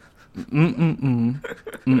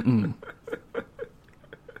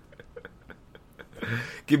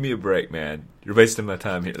 Give me a break, man. You're wasting my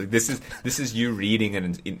time here. Like, this is you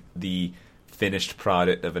reading the finished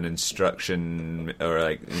product of an instruction or,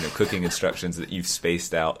 like, cooking instructions that you've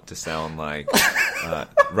spaced out to sound like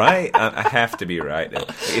right. I have to be right.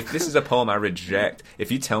 If this is a poem, I reject.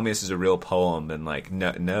 If you tell me this is a real poem, then, like,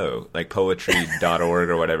 no, like, poetry.org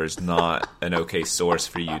or whatever is not an okay source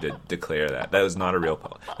for you to declare that was not a real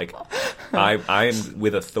poem. Like, I am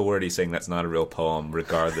with authority saying that's not a real poem,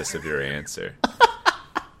 regardless of your answer.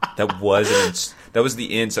 That was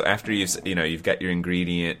the end. So after you've got your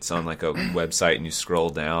ingredients on, like, a website and you scroll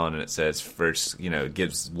down and it says first, it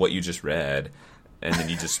gives what you just read, and then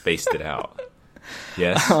you just spaced it out.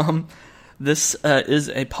 Yes. This is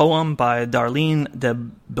a poem by Darlene de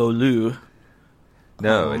Beaulieu.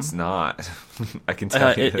 No, it's not. I can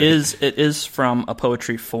tell you. It is from a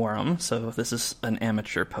poetry forum, so this is an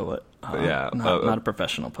amateur poet. Not a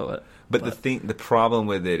professional poet. But the problem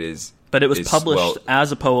with it is. But it was published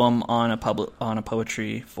as a poem on a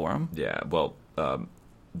poetry forum. Yeah, well,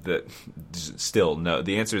 still no.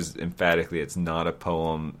 The answer is emphatically it's not a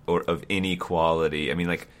poem or of any quality. I mean,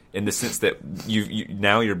 like, in the sense that you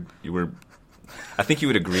were. I think you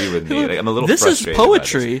would agree with me. Like, I'm a little frustrated. This is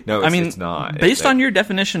poetry. By this. No, it's not. Based on your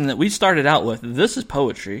definition that we started out with, this is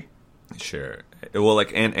poetry. Sure. Well,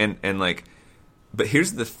 like, and like. But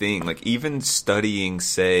here's the thing, like, even studying,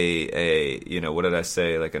 say, what did I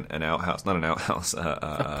say, like an outhouse, not an outhouse,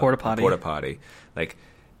 a porta potty, like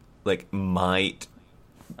might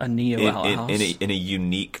a neo outhouse in a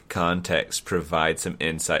unique context provide some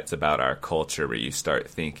insights about our culture, where you start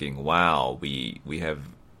thinking, wow, we have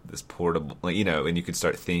this portable, and you can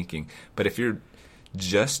start thinking. But if you're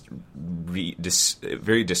just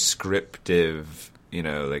very descriptive,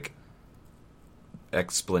 like,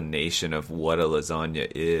 explanation of what a lasagna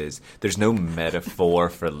is, there's no metaphor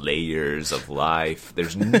for layers of life.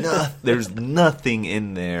 There's nothing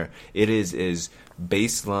in there. It is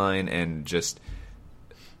baseline and just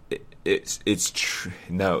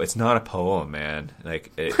No, it's not a poem, man.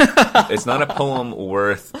 Like it's not a poem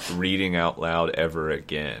worth reading out loud ever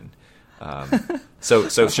again. So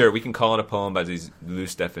sure, we can call it a poem by these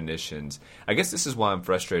loose definitions. I guess this is why I'm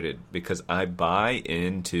frustrated, because I buy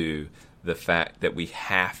into the fact that we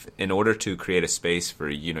have, in order to create a space for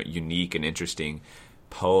unique and interesting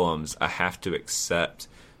poems, I have to accept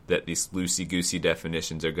that these loosey-goosey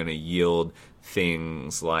definitions are going to yield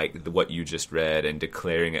things like what you just read and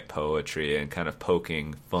declaring it poetry and kind of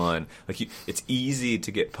poking fun. Like it's easy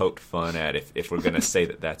to get poked fun at if we're going to say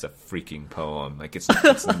that that's a freaking poem. Like it's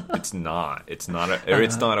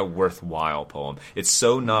not a worthwhile poem. It's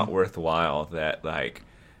so not worthwhile that like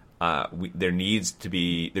there need to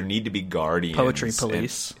be guardians. Poetry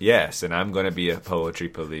police. Yes, and I'm going to be a poetry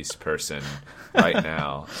police person right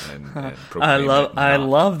now. And I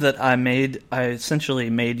love that I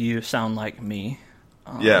essentially made you sound like me.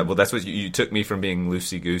 Yeah, well, that's what you took me from being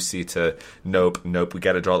loosey goosey to nope. We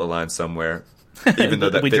got to draw the line somewhere. Even though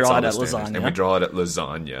that we fits draw all it the at standards. lasagna. And we draw it at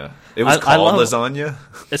lasagna. It was called lasagna?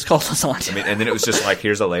 It's called lasagna. I mean, and then it was just like,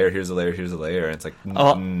 here's a layer, here's a layer, here's a layer. And it's like,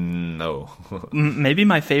 no. Maybe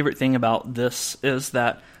my favorite thing about this is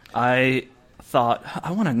that I thought,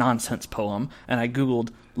 I want a nonsense poem. And I Googled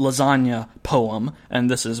lasagna poem. And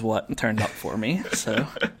this is what turned up for me. So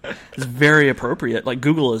it's very appropriate. Like,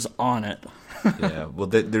 Google is on it. Yeah, well,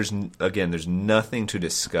 there's nothing to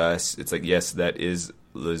discuss. It's like, yes, that is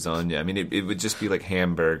lasagna. I mean, it would just be like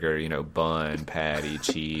hamburger, bun, patty,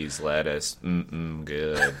 cheese, lettuce.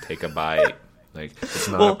 Good. Take a bite. Like, it's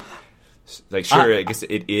not. Sure, I guess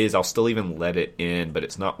it is. I'll still even let it in, but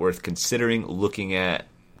it's not worth considering, looking at,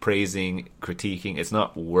 praising, critiquing. It's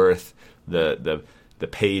not worth the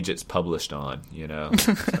page it's published on.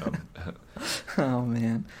 So. Oh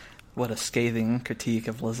man, what a scathing critique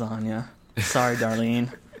of lasagna. Sorry, Darlene.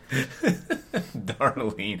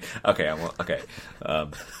 Darlene. Okay, okay.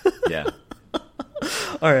 Yeah.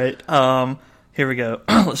 All right. Here we go.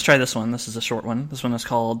 Let's try this one. This is a short one. This one is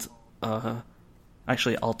called...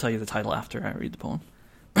 actually, I'll tell you the title after I read the poem.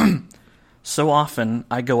 So often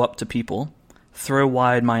I go up to people, throw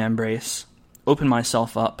wide my embrace, open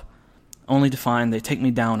myself up, only to find they take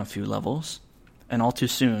me down a few levels, and all too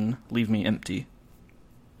soon leave me empty.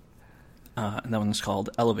 And that one's called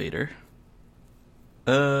Elevator.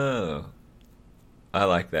 Oh, I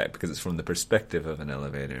like that because it's from the perspective of an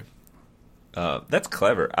elevator. That's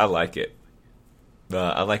clever. I like it.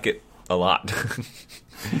 I like it a lot.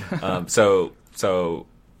 So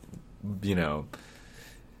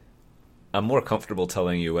I'm more comfortable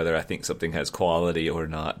telling you whether I think something has quality or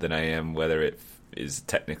not than I am whether it is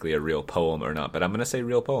technically a real poem or not. But I'm going to say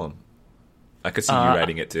real poem. I could see you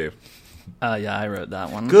writing it too. Yeah, I wrote that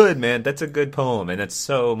one. Good, man. That's a good poem, and that's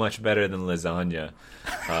so much better than lasagna.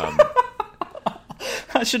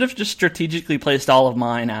 I should have just strategically placed all of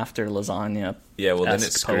mine after lasagna. Yeah, well, then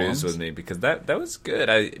it screws with me because that was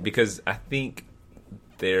good. Because I think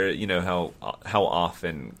there, how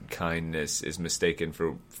often kindness is mistaken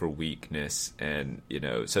for weakness, and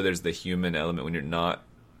so there's the human element when you're not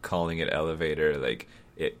calling it elevator. Like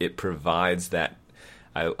it provides that.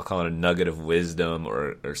 I'll call it a nugget of wisdom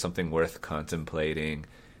or something worth contemplating.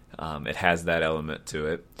 It has that element to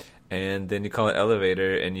it. And then you call it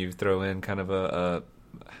elevator and you throw in kind of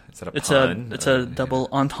is that a pun? It's a double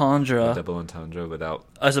entendre. A double entendre without...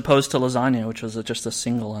 As opposed to lasagna, which was just a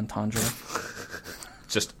single entendre.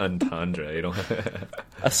 Just entendre. You don't...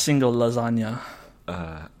 A single lasagna.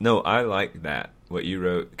 No, I like that. What you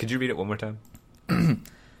wrote. Could you read it one more time?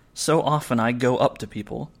 So often I go up to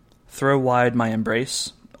people, throw wide my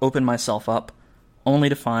embrace, open myself up, only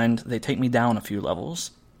to find they take me down a few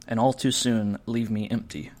levels, and all too soon leave me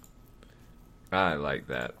empty. I like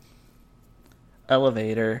that.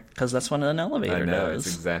 Elevator, because that's what an elevator does. I know, it's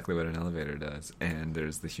exactly what an elevator does, and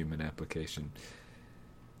there's the human application.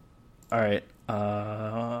 All right.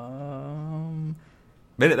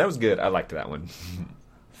 That was good. I liked that one.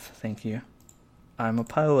 Thank you. I'm a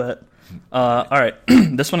poet. All right.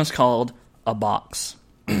 This one is called A Box.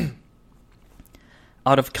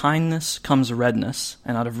 Out of kindness comes redness,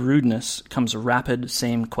 and out of rudeness comes rapid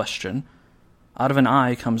same question. Out of an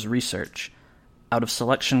eye comes research. Out of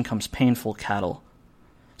selection comes painful cattle.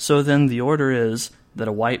 So then the order is that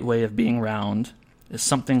a white way of being round is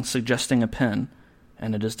something suggesting a pen,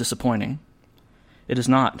 and it is disappointing. It is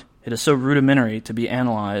not. It is so rudimentary to be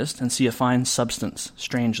analyzed and see a fine substance,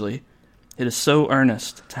 strangely. It is so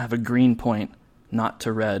earnest to have a green point, not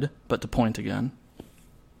to red, but to point again.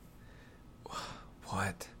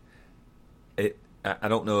 What? I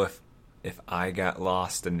don't know if I got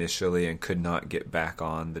lost initially and could not get back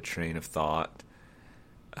on the train of thought,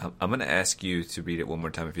 I'm going to ask you to read it one more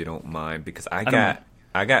time if you don't mind, because I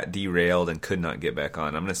got derailed and could not get back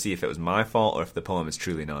on. I'm going to see if it was my fault or if the poem is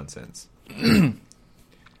truly nonsense.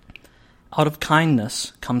 Out of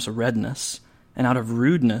kindness comes redness, and out of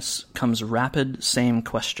rudeness comes rapid same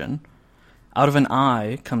question. Out of an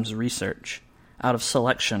eye comes research, out of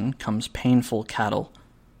selection comes painful cattle.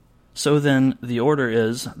 So then, the order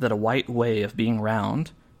is that a white way of being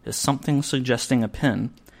round is something suggesting a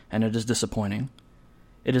pin, and it is disappointing.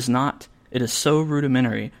 It is not. It is so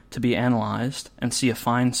rudimentary to be analyzed and see a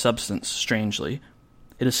fine substance strangely.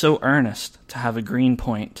 It is so earnest to have a green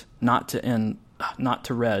point, not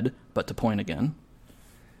to red, but to point again.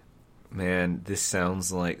 Man, this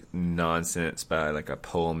sounds like nonsense by like a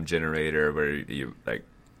poem generator where you like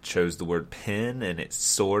chose the word pin and it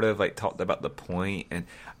sort of like talked about the point, and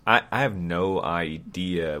I have no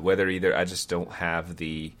idea whether either I just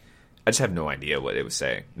have no idea what it was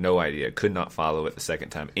saying. No idea. Could not follow it the second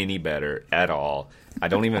time any better at all. I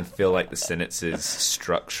don't even feel like the sentences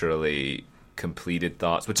structurally completed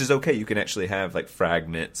thoughts, which is okay. You can actually have like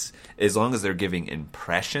fragments as long as they're giving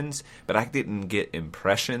impressions, but I didn't get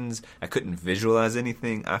impressions. I couldn't visualize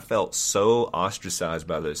anything. I felt so ostracized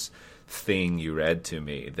by this thing you read to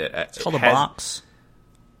me that it's called a box.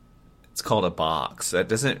 It's called a box. That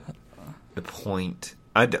doesn't the point.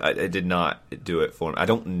 I did not do it for me. I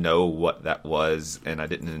don't know what that was, and I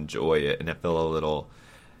didn't enjoy it, and I feel a little.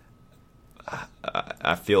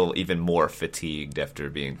 I feel even more fatigued after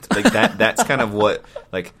being like that. That's kind of what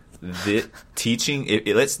like the teaching.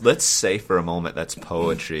 Let's say for a moment that's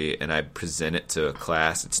poetry, and I present it to a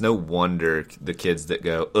class. It's no wonder the kids that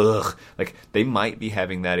go ugh, like they might be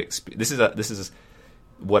having that experience. This is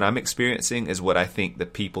what I'm experiencing is what I think the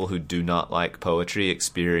people who do not like poetry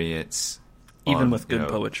experience. Even with good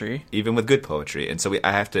poetry. Even with good poetry. And so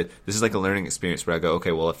I have to, this is like a learning experience where I go,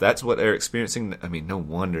 okay, well, if that's what they're experiencing, I mean, no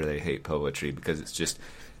wonder they hate poetry, because it's just,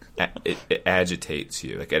 it agitates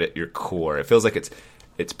you, like at your core. It feels like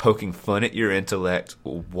it's poking fun at your intellect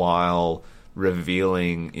while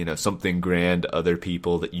revealing, something grand to other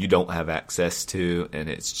people that you don't have access to, and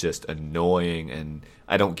it's just annoying, and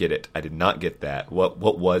I don't get it. I did not get that. What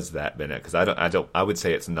was that, Bennett? Because I would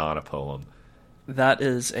say it's not a poem. That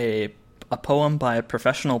is a poem by a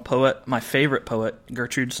professional poet, my favorite poet,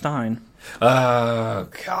 Gertrude Stein. Oh,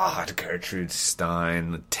 God, Gertrude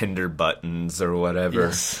Stein, Tender Buttons or whatever.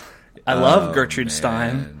 Yes. I love Gertrude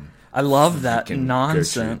Stein. I love that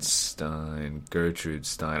nonsense. Gertrude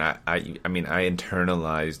Stein. I mean, I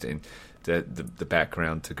internalized in the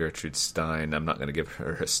background to Gertrude Stein. I'm not going to give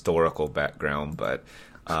her historical background, but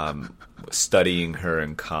studying her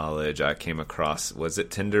in college, I came across, was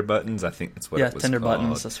it Tender Buttons? I think that's what it was Tender called.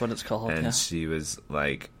 Buttons, that's what it's called. And she was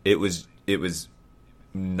like, it was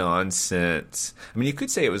nonsense. I mean, you could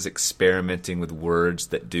say it was experimenting with words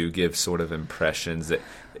that do give sort of impressions that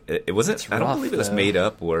it wasn't. I don't believe it was made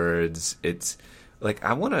up words. It's like,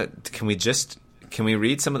 can we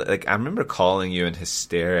read some of the, like, I remember calling you in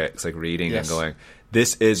hysterics, like reading and going,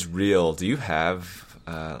 this is real. Do you have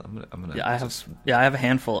I'm gonna I have a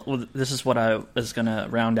handful. Well, this is what I was going to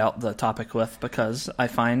round out the topic with, because I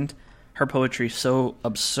find her poetry so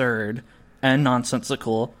absurd and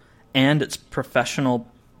nonsensical, and it's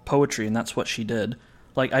professional poetry, and that's what she did.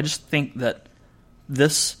 Like, I just think that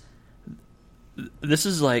this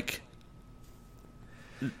is like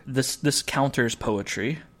this counters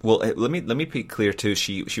poetry. Well, let me be clear too.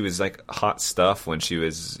 She was like hot stuff when she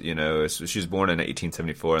was, she was born in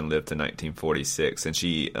 1874 and lived to 1946. And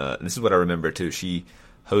she, this is what I remember too. She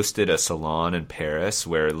hosted a salon in Paris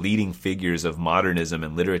where leading figures of modernism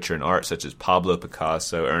in literature and art, such as Pablo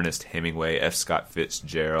Picasso, Ernest Hemingway, F. Scott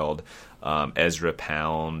Fitzgerald, Ezra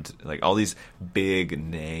Pound, like all these big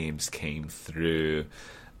names came through.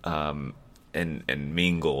 And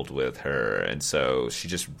mingled with her, and so she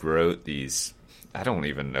just wrote these. I don't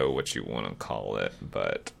even know what you want to call it,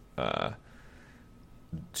 but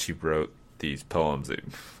she wrote these poems that,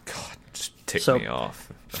 God, just ticked me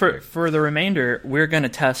off. For the remainder, we're going to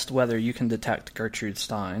test whether you can detect Gertrude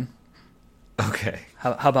Stein. Okay.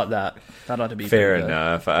 How about that? That ought to be fair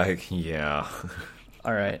enough. Yeah.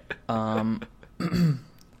 All right.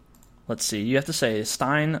 Let's see. You have to say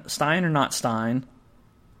Stein or not Stein.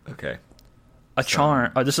 Okay. A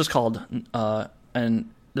charm. This is called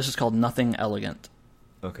Nothing Elegant.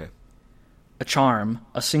 Okay. A charm,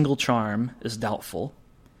 a single charm, is doubtful.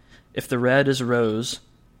 If the red is rose,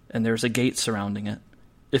 and there's a gate surrounding it,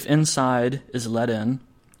 if inside is let in,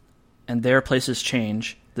 and there places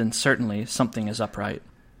change, then certainly something is upright.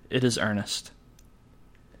 It is earnest.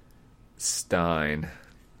 Stein.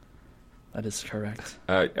 That is correct.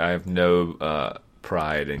 I have no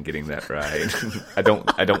pride in getting that right. I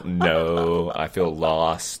don't know. I feel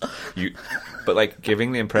lost. But like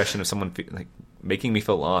giving the impression of someone like making me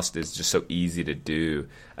feel lost is just so easy to do.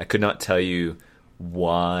 I could not tell you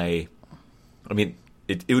why. I mean,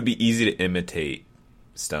 it would be easy to imitate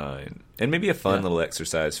Stein, and maybe a fun little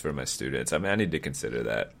exercise for my students. I mean, I need to consider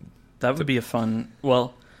that. That would be a fun.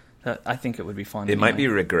 Well, I think it would be fun. It might be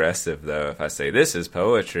regressive though if I say this is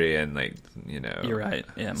poetry and like You're right.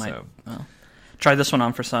 Yeah, it might. Well, try this one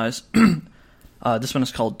on for size. This one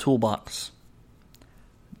is called Toolbox.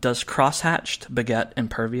 Does crosshatched beget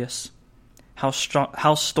impervious? How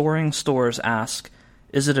storing stores ask,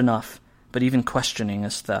 is it enough? But even questioning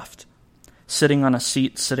is theft. Sitting on a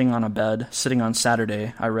seat, sitting on a bed, sitting on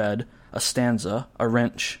Saturday, I read a stanza, a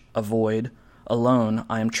wrench, a void. Alone,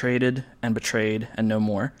 I am traded and betrayed and no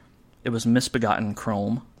more. It was misbegotten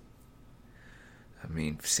chrome. I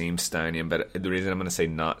mean, seems Steinian, but the reason I'm going to say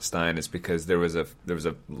not Stein is because there was a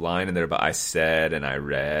line in there about I said and I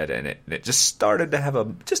read, and it just started to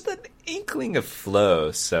have just an inkling of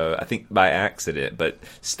flow. So I think by accident, but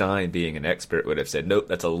Stein, being an expert, would have said, nope,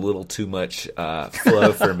 that's a little too much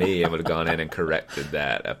flow for me, and would have gone in and corrected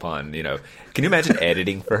that upon, Can you imagine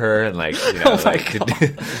editing for her and like, oh my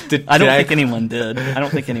God. I don't think anyone did.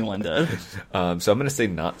 So I'm going to say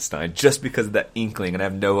not Stein just because of that inkling, and I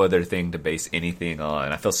have no other thing to base anything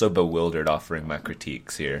on. I feel so bewildered offering my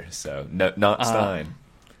critiques here. So no, not Stein.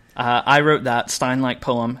 I wrote that Stein-like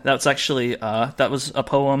poem. That's actually that was a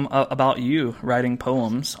poem about you writing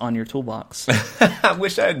poems on your toolbox. I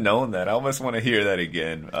wish I had known that. I almost want to hear that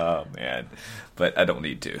again. Oh man, but I don't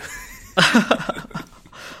need to.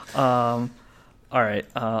 All right.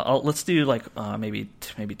 Let's do like maybe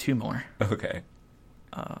two more. Okay.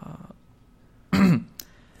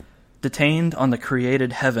 Detained on the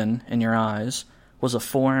created heaven in your eyes was a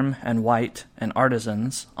form and white and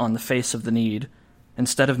artisans on the face of the need,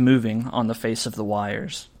 instead of moving on the face of the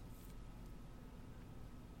wires.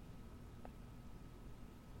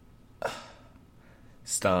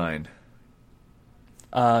 Stein.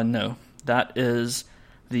 No. That is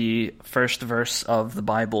the first verse of the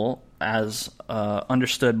Bible as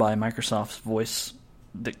understood by Microsoft's voice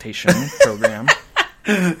dictation program.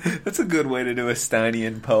 That's a good way to do a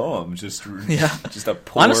Steinian poem. Just a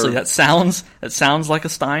poor... Honestly, that sounds like a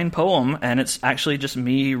Stein poem, and it's actually just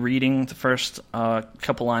me reading the first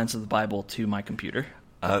couple lines of the Bible to my computer.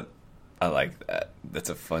 I like that. That's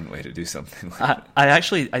a fun way to do something like that.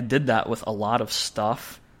 I did that with a lot of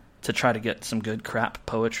stuff to try to get some good crap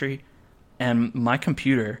poetry, and my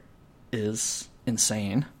computer is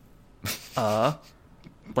insane.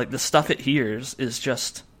 Like the stuff it hears is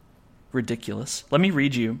just ridiculous. Let me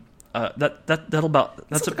read you. That's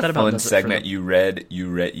a fun segment. You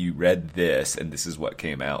read this, and this is what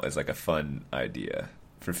came out as like a fun idea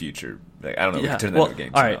for future. Like, I don't know. Yeah. We can turn that into a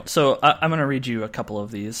game. All right. So I'm going to read you a couple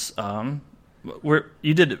of these.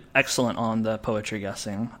 You did excellent on the poetry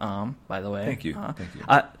guessing. By the way, thank you. Thank you.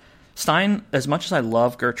 Stein, as much as I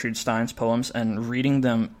love Gertrude Stein's poems, and reading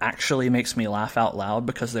them actually makes me laugh out loud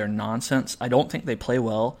because they're nonsense. I don't think they play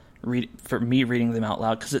well. For me reading them out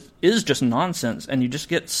loud, because it is just nonsense, and you just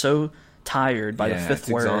get so tired by the fifth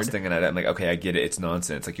word. It's exhausting, and I'm like, okay, I get it. It's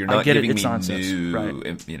nonsense. Like, you're not giving me nonsense. New,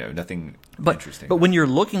 right. Nothing interesting. But when you're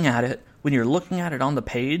looking at it, on the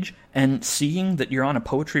page and seeing that you're on a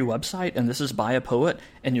poetry website and this is by a poet,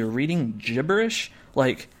 and you're reading gibberish,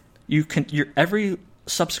 like every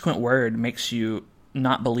subsequent word makes you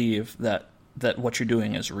not believe that what you're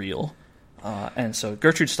doing is real. And so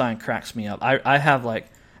Gertrude Stein cracks me up.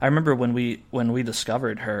 I remember when we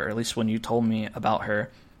discovered her, or at least when you told me about her,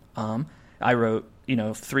 I wrote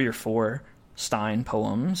 3 or 4 Stein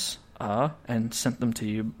poems and sent them to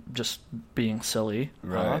you, just being silly.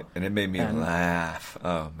 Right, and it made me laugh.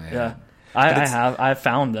 Oh man, yeah, I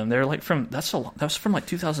found them. They're like that was from like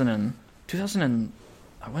 2000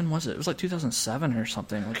 when was it? It was like 2007 or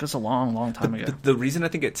something. Like, it's a long, long time ago. The reason I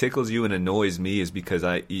think it tickles you and annoys me is because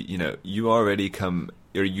you already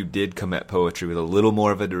you did come at poetry with a little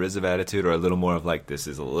more of a derisive attitude, or a little more of like, this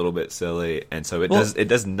is a little bit silly, and so it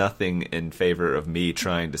does nothing in favor of me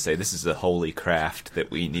trying to say this is a holy craft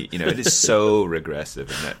that we need. It is so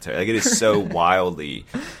regressive in that like, it is so wildly,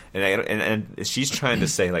 and she's trying to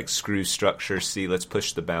say like, screw structure, see, let's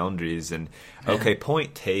push the boundaries, and okay,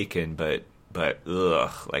 point taken, but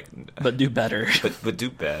do better. But do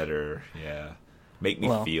better, yeah. Make me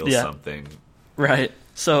feel something. Right.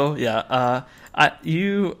 So I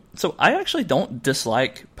actually don't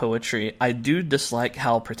dislike poetry. I do dislike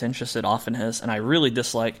how pretentious it often is, and I really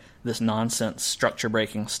dislike this nonsense structure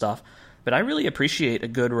breaking stuff. But I really appreciate a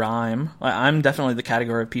good rhyme. I'm definitely the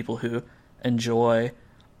category of people who enjoy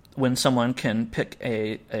when someone can pick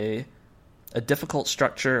a difficult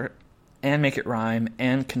structure and make it rhyme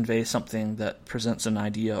and convey something that presents an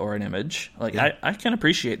idea or an image. Like, yeah. I can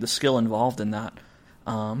appreciate the skill involved in that.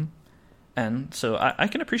 And so I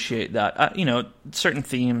can appreciate that. Certain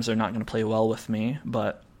themes are not going to play well with me,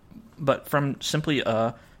 but from simply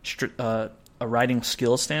a writing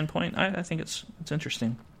skill standpoint, I think it's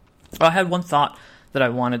interesting. I had one thought that I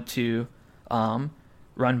wanted to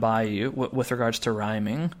run by you with regards to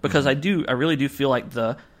rhyming, because I really do feel like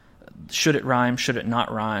the should it rhyme, should it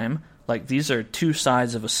not rhyme, like these are two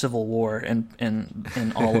sides of a civil war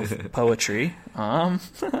in all of poetry.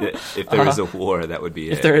 If there is a war, that would be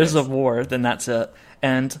it. If there is a war, then that's it.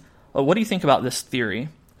 And what do you think about this theory?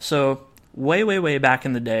 So way back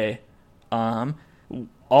in the day,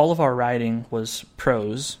 all of our writing was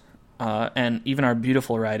prose, and even our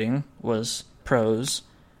beautiful writing was prose.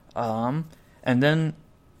 And then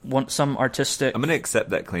some artistic... I'm going to accept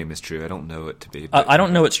that claim is true. I don't know it to be. I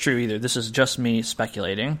don't know it's true either. This is just me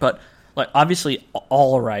speculating. But like obviously,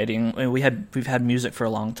 all writing, we've had music for a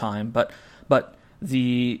long time, but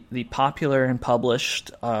the popular and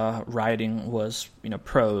published writing was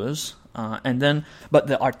prose, and then but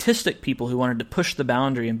the artistic people who wanted to push the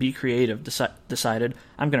boundary and be creative decided,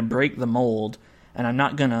 I'm going to break the mold, and I'm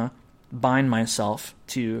not going to bind myself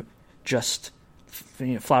to just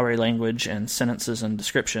flowery language and sentences and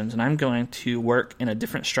descriptions, and I'm going to work in a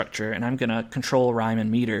different structure, and I'm going to control rhyme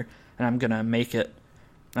and meter, and I'm going to make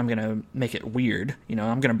it weird. I'm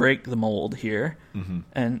going to break the mold here. Mm-hmm.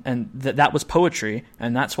 And that was poetry,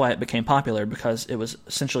 and that's why it became popular, because it was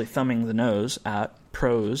essentially thumbing the nose at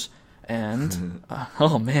prose. And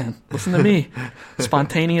oh man, listen to me,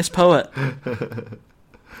 spontaneous poet.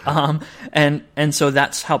 And so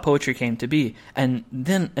that's how poetry came to be. And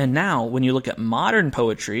now when you look at modern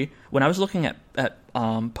poetry, when I was looking at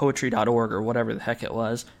poetry.org or whatever the heck it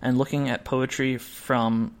was, and looking at poetry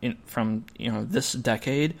from this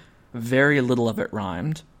decade, very little of it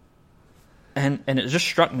rhymed. And it just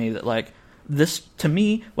struck me that like this, to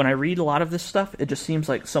me, when I read a lot of this stuff, it just seems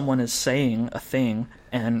like someone is saying a thing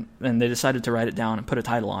and they decided to write it down and put a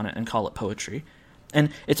title on it and call it poetry. And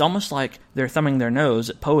it's almost like they're thumbing their nose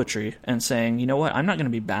at poetry and saying, you know what, I'm not going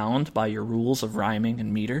to be bound by your rules of rhyming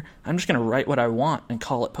and meter. I'm just going to write what I want and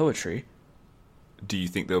call it poetry. Do you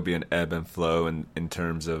think there'll be an ebb and flow in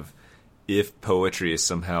terms of if poetry is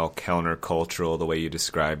somehow countercultural, the way you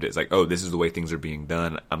described it? It's like, oh, this is the way things are being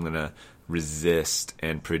done. I'm going to resist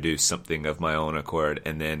and produce something of my own accord.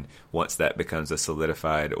 And then once that becomes a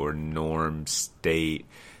solidified or norm state,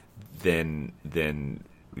 then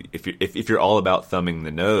if you're all about thumbing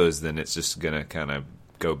the nose, then it's just going to kind of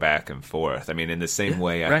go back and forth. I mean, in the same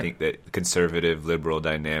way, I think that conservative liberal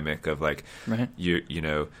dynamic of like,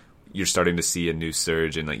 you're starting to see a new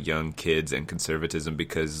surge in like young kids and conservatism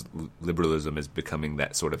because liberalism is becoming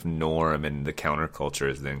that sort of norm, and the counterculture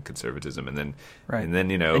is then conservatism, and then by the time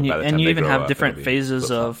you they even grow have up, different phases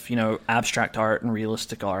of abstract art and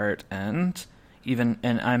realistic art, and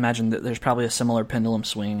I imagine that there's probably a similar pendulum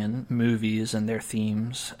swing in movies and their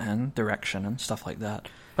themes and direction and stuff like that.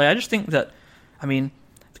 Like, I just think that, the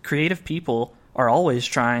creative people are always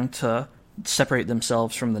trying to separate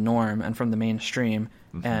themselves from the norm and from the mainstream.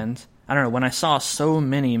 Mm-hmm. And I don't know, when I saw so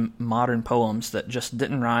many modern poems that just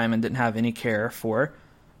didn't rhyme and didn't have any care for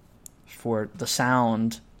the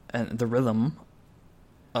sound and the rhythm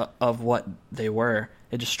of what they were,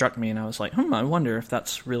 it just struck me, and I was like, I wonder if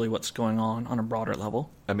that's really what's going on a broader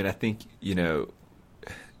level. I think,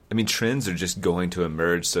 trends are just going to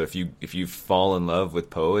emerge. So if you fall in love with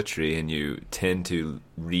poetry and you tend to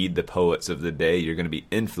read the poets of the day, you're going to be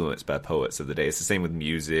influenced by poets of the day. It's the same with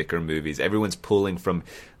music or movies. Everyone's pulling from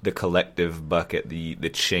the collective bucket, the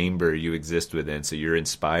chamber you exist within. So you're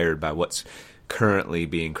inspired by what's currently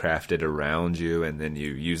being crafted around you, and then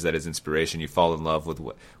you use that as inspiration. You fall in love with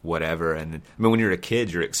whatever. And when you're a kid,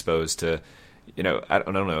 you're exposed to, I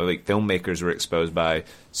don't know, like filmmakers were exposed by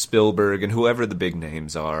Spielberg and whoever the big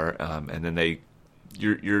names are, and then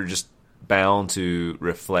you're just bound to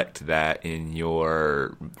reflect that in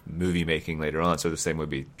your movie making later on. So the same would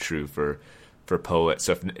be true for poets.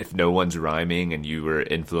 So if no one's rhyming and you were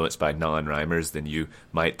influenced by non-rhymers, then you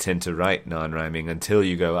might tend to write non-rhyming until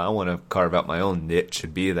you go, I want to carve out my own niche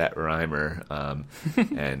and be that rhymer.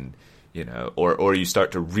 And or you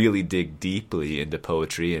start to really dig deeply into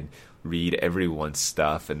poetry and read everyone's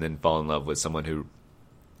stuff and then fall in love with someone who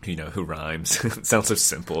rhymes. It sounds so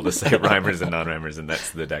simple to say rhymers and non-rhymers, and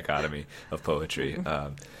that's the dichotomy of poetry.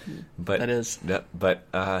 But that is. But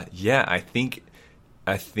I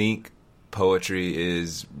think poetry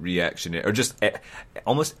is reactionary, or just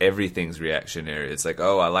almost everything's reactionary. It's like,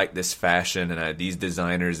 oh, I like this fashion, and these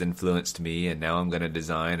designers influenced me, and now I'm going to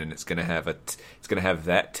design, and it's going to have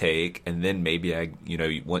that take, and then maybe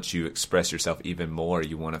once you express yourself even more,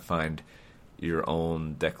 you want to find your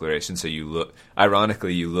own declaration. So you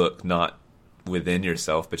look not within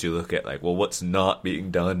yourself, but you look at like, well, what's not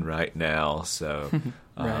being done right now? So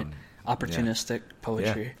right, opportunistic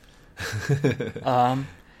poetry. Yeah.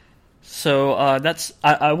 So that's.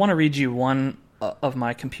 I want to read you one of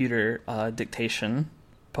my computer dictation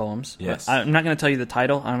poems. Yes. I'm not going to tell you the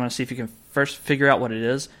title. I'm going to see if you can first figure out what it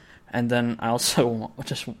is, and then I also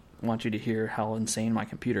just want you to hear how insane my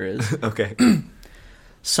computer is. Okay.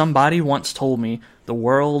 Somebody once told me the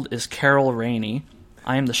world is Carol Rainey.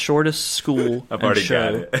 I am the shortest school I've and already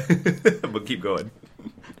show. got it. But keep going.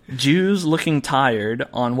 Jews looking tired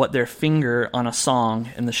on what their finger on a song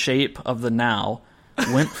in the shape of the now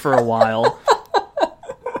went for a while.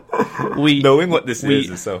 Knowing what this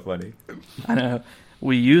is so funny. I know.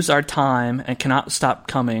 We use our time and cannot stop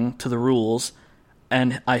coming to the rules,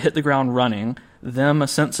 and I hit the ground running. Them a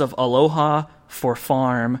sense of aloha for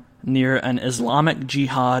farm near an Islamic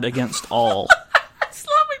jihad against all.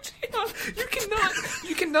 Islamic jihad.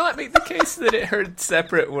 You cannot make the case that it heard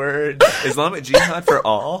separate words. Islamic jihad for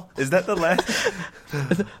all? Is that the last?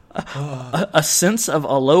 A sense of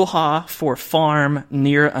aloha for farm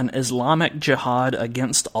near an Islamic jihad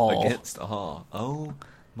against all. Against all. Oh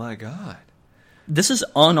my God. This is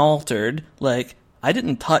unaltered. Like, I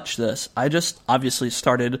didn't touch this. I just obviously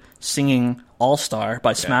started singing All Star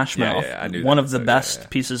by Smash Mouth. I knew one that. of the best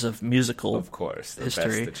pieces of musical of course, the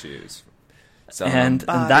history. Best to choose. And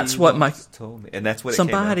that's what told me. And that's what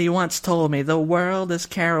somebody once told me. The world is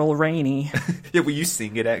Carol Rainey. Yeah, will you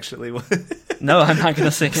sing it actually? No, I'm not going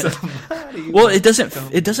to sing it. Well, it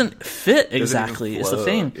doesn't fit exactly. Is the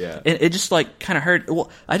thing. Yeah. It just like kind of hurt. Well,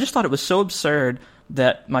 I just thought it was so absurd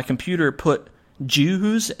that my computer put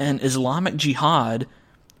Jews and Islamic jihad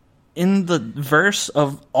in the verse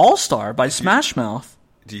of All Star by Smash Mouth.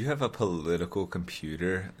 Do you have a political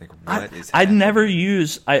computer? Like, what is I'd happening? never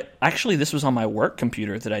use. Actually, this was on my work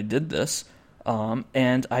computer that I did this,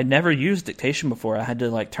 and I'd never used dictation before. I had to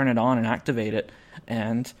like turn it on and activate it,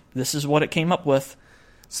 and this is what it came up with.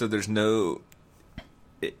 So there's no.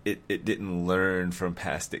 It didn't learn from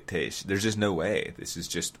past dictation. There's just no way. This is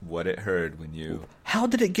just what it heard when you. How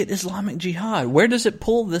did it get Islamic jihad? Where does it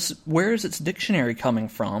pull this? Where is its dictionary coming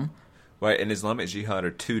from? Right, and Islamic jihad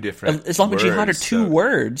are two different Islamic words, jihad are two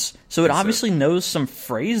words, so it obviously knows some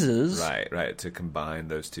phrases. Right, to combine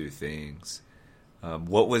those two things.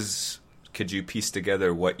 Could you piece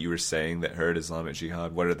together what you were saying that heard Islamic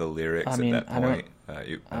jihad? What are the lyrics at that point?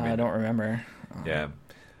 I don't remember. Yeah.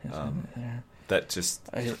 That just...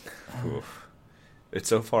 it's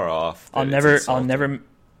so far off. I'll never...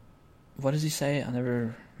 What does he say? I'll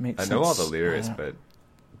never make sense. I know all the lyrics,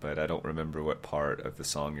 but I don't remember what part of the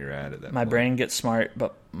song you're at that My point. brain gets smart,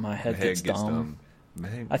 but my head gets dumb.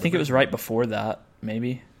 I think it was right before that,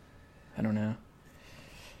 maybe. I don't know.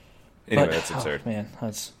 Anyway, that's absurd. Man,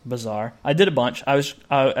 that's bizarre. I did a bunch.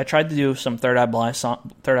 I tried to do some Third Eye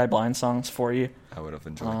Blind songs for you. I would have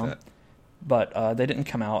enjoyed that. But they didn't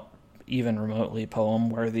come out even remotely poem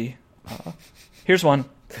worthy. Here's one.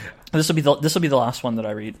 This will be the last one that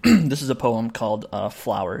I read. This is a poem called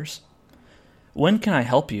Flowers. When can I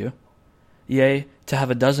help you? Yea, to have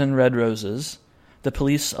a dozen red roses. The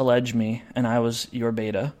police allege me, and I was your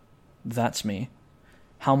beta. That's me.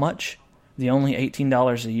 How much? The only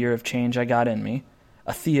 $18 a year of change I got in me.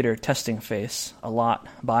 A theater testing face. A lot,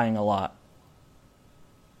 buying a lot.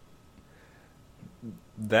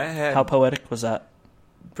 How poetic was that?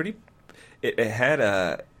 Pretty. It had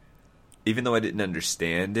a. Even though I didn't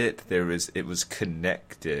understand it, it was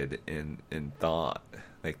connected in thought.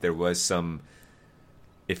 Like there was some.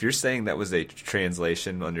 If you're saying that was a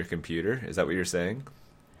translation on your computer, is that what you're saying?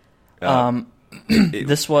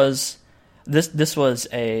 This was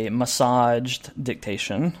a massaged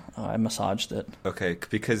dictation. I massaged it. Okay,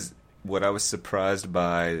 because what I was surprised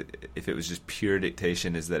by, if it was just pure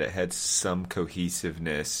dictation, is that it had some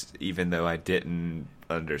cohesiveness, even though I didn't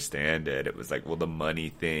understand it. It was like, well, the money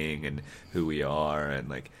thing and who we are, and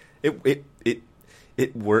like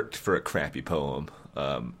it worked for a crappy poem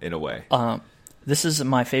in a way. This is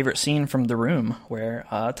my favorite scene from The Room, where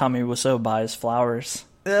Tommy Wiseau buys flowers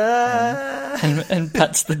and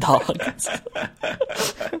pets the dog.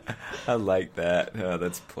 I like that. Oh,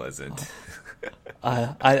 that's pleasant.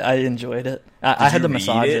 I enjoyed it. I had to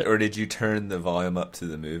massage it. Or did you turn the volume up to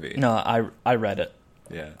the movie? No, I read it.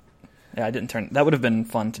 Yeah, I didn't turn. That would have been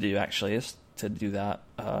fun to do, actually, is to do that.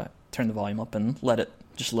 Turn the volume up and let it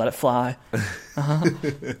Just let it fly. Uh-huh.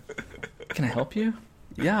 Can I help you?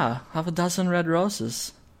 Yeah, have a dozen red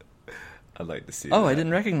roses. I'd like to see that. I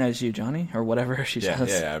didn't recognize you, Johnny, or whatever she says.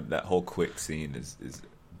 Yeah, that whole quick scene is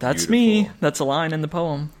That's beautiful. Me. That's a line in the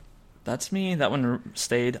poem. That's me. That one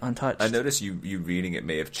stayed untouched. I noticed you reading it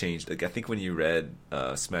may have changed. Like I think when you read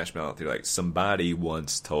Smash Mouth, you're like, somebody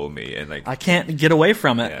once told me, and like I can't get away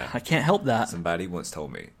from it. Yeah. I can't help that. Somebody once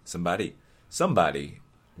told me. Somebody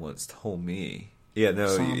once told me. Yeah,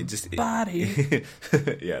 no, you just somebody.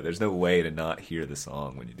 Yeah, there's no way to not hear the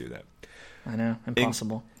song when you do that. I know,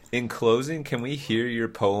 impossible. In closing, can we hear your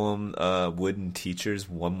poem "Wooden Teachers"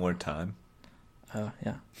 one more time?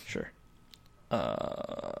 Yeah, sure.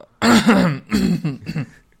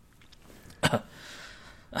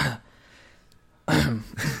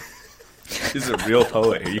 He's a real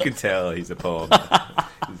poet here. You can tell he's a poem.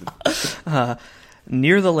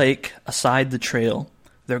 Near the lake, aside the trail,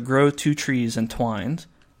 there grow two trees entwined.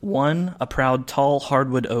 One, a proud tall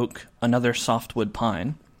hardwood oak, another softwood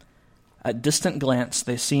pine. At distant glance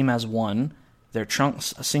they seem as one, their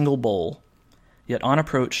trunks a single bole. Yet on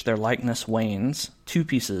approach their likeness wanes, two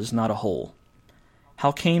pieces, not a whole.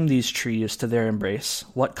 How came these trees to their embrace?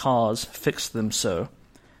 What cause fixed them so?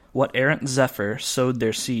 What errant zephyr sowed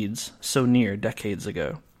their seeds so near decades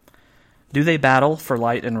ago? Do they battle for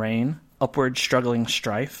light and rain, upward struggling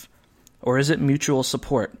strife? Or is it mutual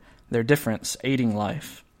support, their difference aiding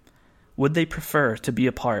life? Would they prefer to be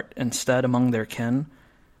apart instead among their kin?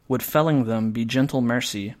 Would felling them be gentle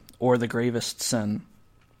mercy or the gravest sin?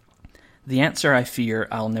 The answer I fear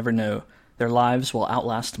I'll never know. Their lives will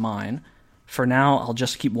outlast mine. For now I'll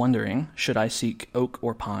just keep wondering, should I seek oak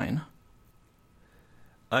or pine?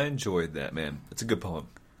 I enjoyed that, man. It's a good poem.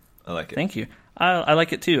 I like it. Thank you. I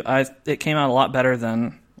like it too. It came out a lot better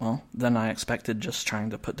than I expected, just trying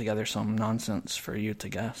to put together some nonsense for you to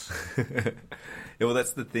guess. Yeah, well,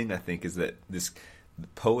 that's the thing, I think, is that this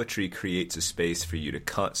poetry creates a space for you to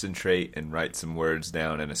concentrate and write some words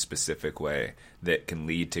down in a specific way that can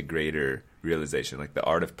lead to greater realization. Like the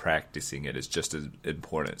art of practicing it is just as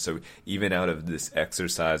important. So even out of this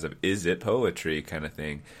exercise of is it poetry kind of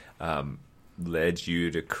thing, led you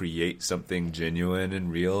to create something genuine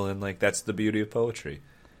and real, and like that's the beauty of poetry.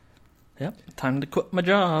 Yep, time to quit my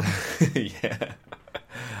job. Yeah.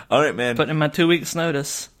 All right, man. Put in my 2 weeks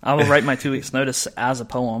notice. I will write my 2 weeks notice as a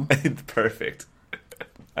poem. Perfect.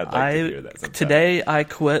 I'd like to hear that sometime. Today I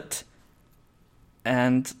quit,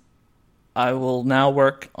 and I will now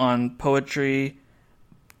work on poetry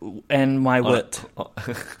and my wit.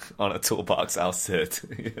 On a toolbox, I'll sit.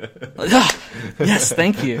 Yes,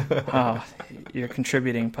 thank you. Oh, you're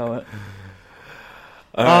contributing, poet.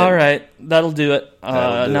 All right. That'll do it.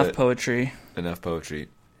 Enough poetry. Enough poetry.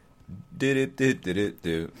 Did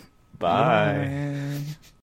it. Bye.